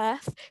 control the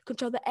earth,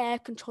 control the air,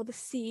 control the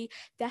sea.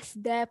 That's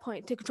their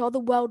point. To control the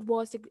world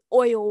wars,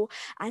 oil.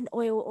 And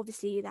oil,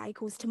 obviously, that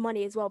equals to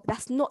money as well. But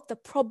that's not the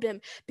problem,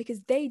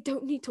 because they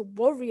don't need to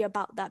worry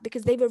about that,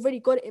 because they've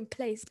already got it in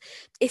place.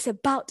 It's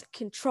about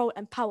control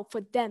and power for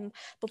them.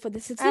 But for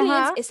the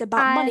civilians, it's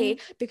about money,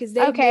 because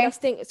they made us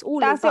think it's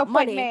all about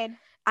money.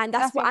 And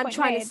that's what I'm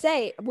trying to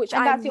say, which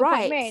I'm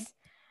right.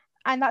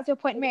 And that's your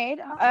point made.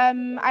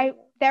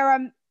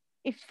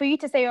 If for you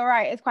to say you're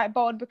right, it's quite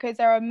bold, because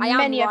there are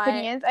many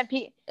opinions. And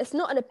it's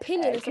not an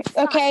opinion. It's a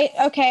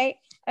fact.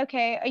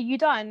 Okay, are you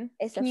done?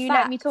 Can you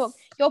let me talk?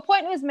 Your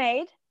point was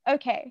made.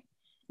 Okay.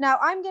 Now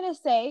I'm going to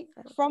say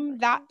from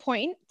that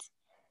point,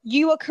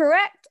 you were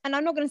correct. And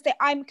I'm not going to say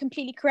I'm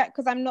completely correct,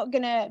 because I'm not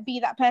going to be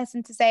that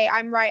person to say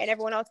I'm right and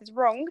everyone else is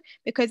wrong,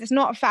 because it's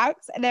not a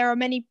fact. There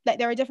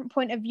are different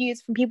point of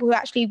views from people who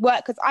actually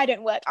work, because I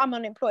don't work. I'm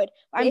unemployed.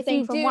 I'm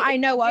saying from what I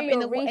know of in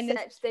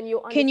this.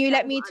 Can you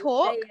let me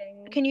talk?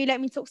 Can you let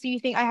me talk? So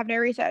you think I have no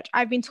research?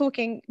 I've been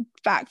talking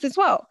facts as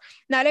well.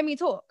 Now let me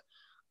talk.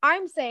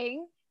 I'm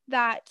saying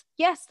that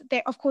yes,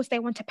 they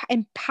want to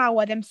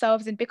empower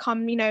themselves and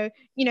become, they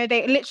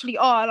literally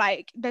are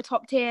like the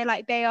top tier,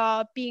 like they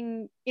are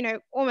being,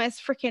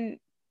 almost freaking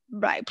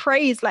like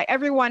praised, like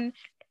everyone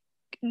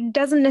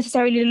doesn't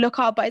necessarily look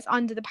up, but it's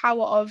under the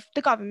power of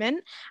the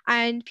government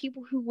and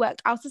people who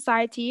work our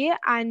society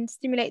and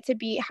stimulate to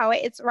be how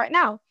it is right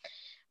now.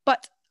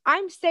 But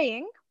I'm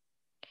saying,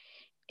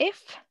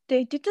 if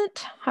they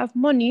didn't have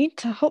money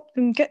to help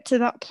them get to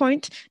that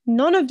point,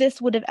 none of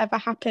this would have ever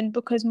happened,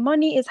 because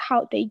money is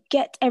how they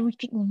get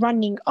everything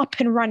running, up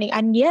and running.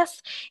 And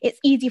yes, it's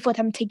easy for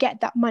them to get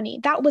that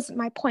money. That wasn't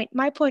my point.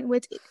 My point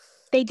was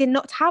they did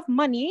not have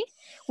money,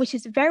 which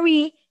is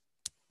very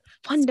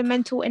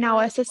fundamental in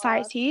our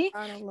society.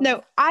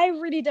 No, I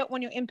really don't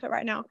want your input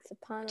right now.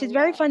 Which is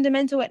very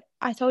fundamental. And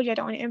I told you I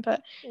don't want your input.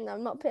 No,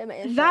 I'm not putting my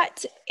input.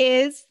 That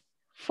is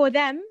for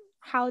them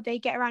how they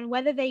get around,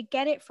 whether they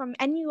get it from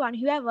anyone,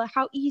 whoever,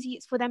 how easy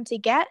it's for them to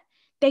get.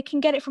 They can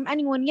get it from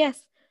anyone,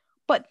 yes,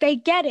 but they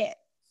get it.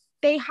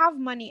 They have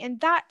money, and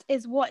that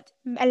is what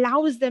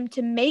allows them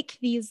to make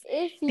these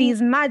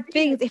mad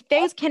things. If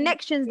those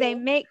connections they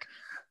make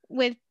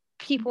with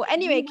people.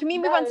 Anyway, can we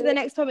move on to the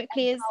next topic,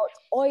 please?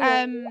 Oil,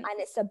 and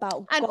it's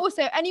about and gold.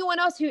 Also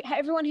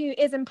everyone who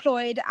is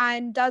employed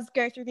and does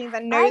go through things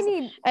and knows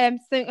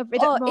something a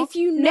bit more. If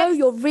you know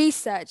your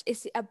research,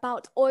 it's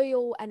about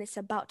oil and it's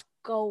about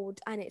gold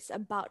and it's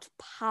about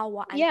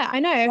power and I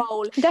know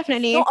control.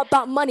 Definitely it's not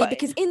about money,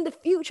 because in the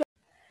future.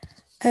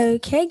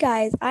 Okay,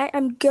 guys, I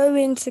am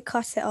going to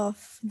cut it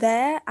off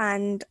there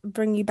and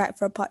bring you back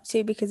for a part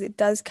 2, because it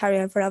does carry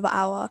on for another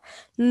hour.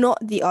 Not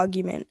the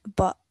argument,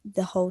 but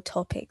the whole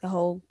topic, the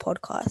whole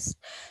podcast.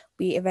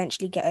 We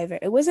eventually get over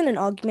it. It wasn't an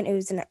argument,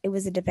 it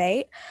was a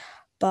debate,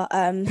 but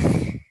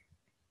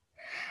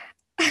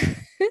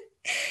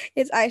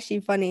it's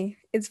actually funny.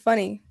 It's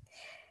funny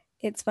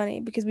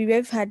because we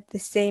both had the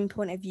same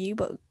point of view,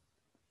 but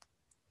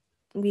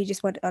we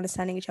just weren't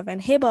understanding each other.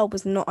 And Hiba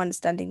was not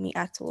understanding me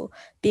at all,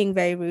 being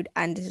very rude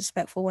and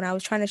disrespectful when I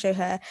was trying to show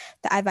her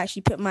that I've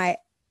actually put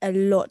a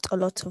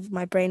lot of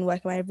my brain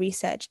work and my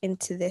research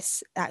into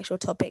this actual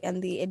topic,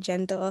 and the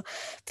agenda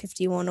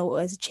 51 or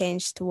was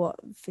changed to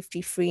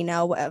 53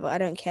 now, whatever, I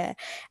don't care,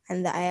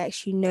 and that I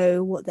actually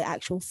know what the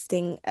actual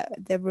thing,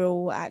 the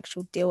real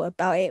actual deal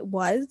about it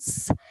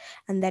was,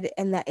 and that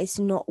it's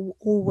not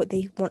all what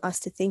they want us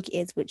to think it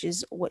is, which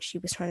is what she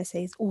was trying to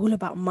say is all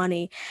about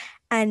money.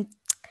 And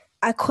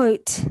I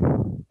quote,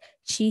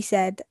 she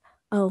said,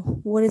 "Oh,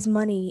 what is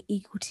money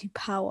equal to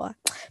power?"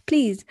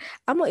 Please,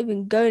 I'm not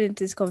even going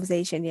into this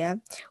conversation, yeah?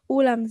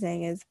 All I'm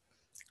saying is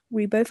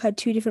we both had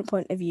 2 different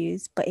point of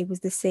views, but it was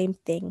the same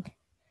thing.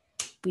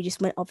 We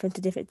just went off into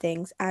different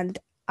things. And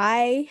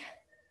I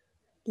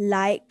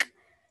like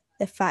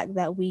the fact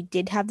that we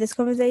did have this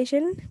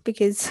conversation,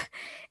 because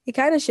it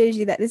kind of shows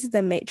you that this is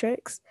the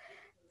Matrix,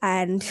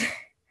 and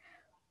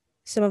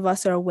some of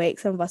us are awake,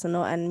 some of us are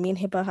not, and me and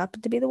Hiba happen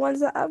to be the ones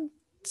that are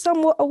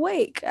somewhat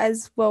awake,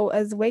 as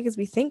awake as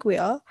we think we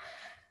are,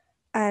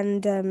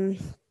 and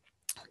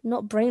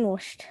not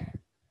brainwashed, you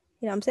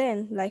know what I'm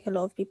saying, like a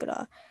lot of people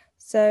are.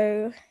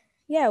 So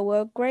yeah,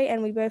 we're great,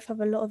 and we both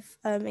have a lot of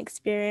a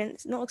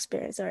lot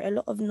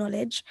of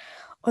knowledge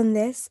on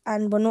this,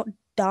 and we're not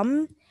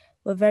dumb,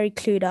 we're very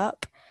clued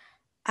up.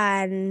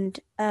 And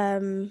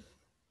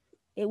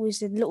it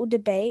was a little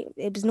debate.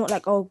 It was not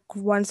like, oh,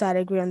 one side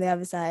agree on the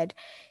other side.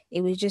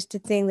 It was just a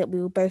thing that we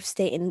were both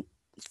stating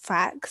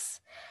facts,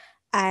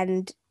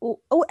 and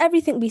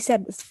everything we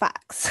said was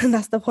facts. And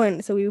that's the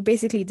point. So we were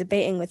basically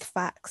debating with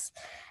facts.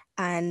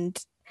 And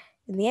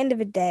in the end of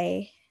the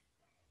day,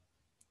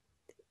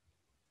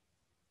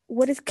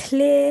 what is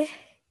clear,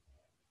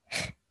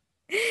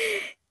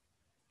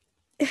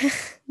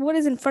 what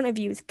is in front of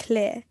you is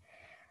clear.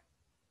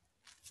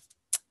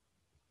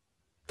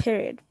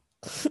 Period.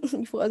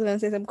 You thought I was going to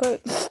say some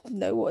quote?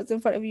 No, what's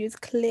in front of you is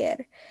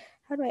clear.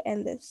 How do I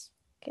end this?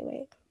 Okay,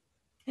 wait.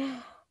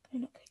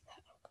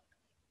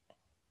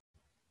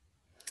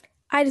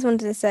 I just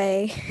wanted to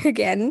say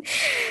again,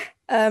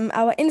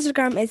 our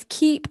Instagram is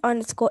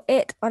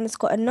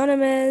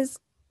keep_it_anonymous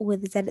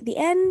with a Z at the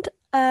end.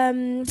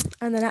 And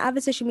then our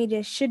other social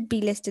media should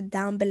be listed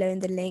down below in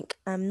the link.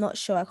 I'm not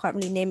sure, I can't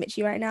really name it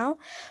to you right now.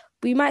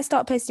 We might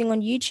start posting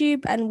on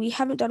YouTube, and we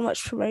haven't done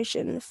much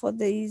promotion for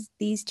these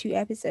 2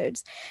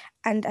 episodes.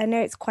 And I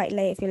know it's quite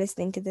late if you're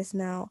listening to this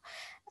now.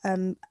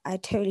 I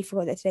totally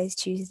forgot that today's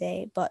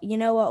Tuesday, but you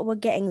know what? We're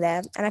getting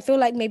there. And I feel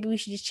like maybe we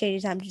should just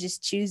change the time to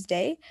just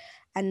Tuesday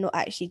and not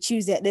actually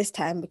Tuesday at this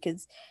time,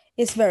 because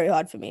it's very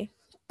hard for me.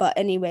 But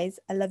anyways,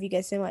 I love you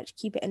guys so much.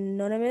 Keep it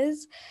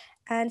anonymous.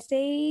 And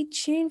stay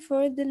tuned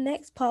for the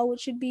next part,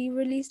 which should be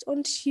released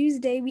on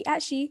Tuesday. We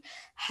actually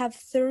have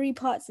 3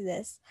 parts of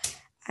this.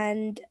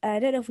 And I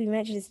don't know if we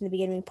mentioned this in the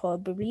beginning, we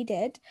probably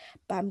did,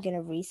 but I'm going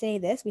to re-say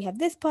this. We have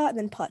this part,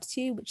 then part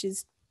 2, which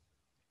is,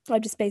 I'll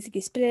just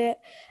basically split it.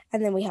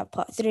 And then we have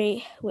part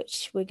 3,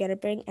 which we're going to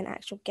bring an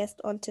actual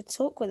guest on to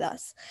talk with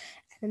us.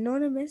 An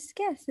anonymous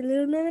guest, a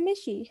little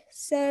anonymous.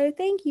 So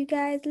thank you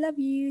guys. Love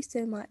you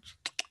so much.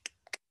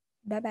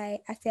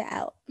 Bye-bye. I say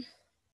out.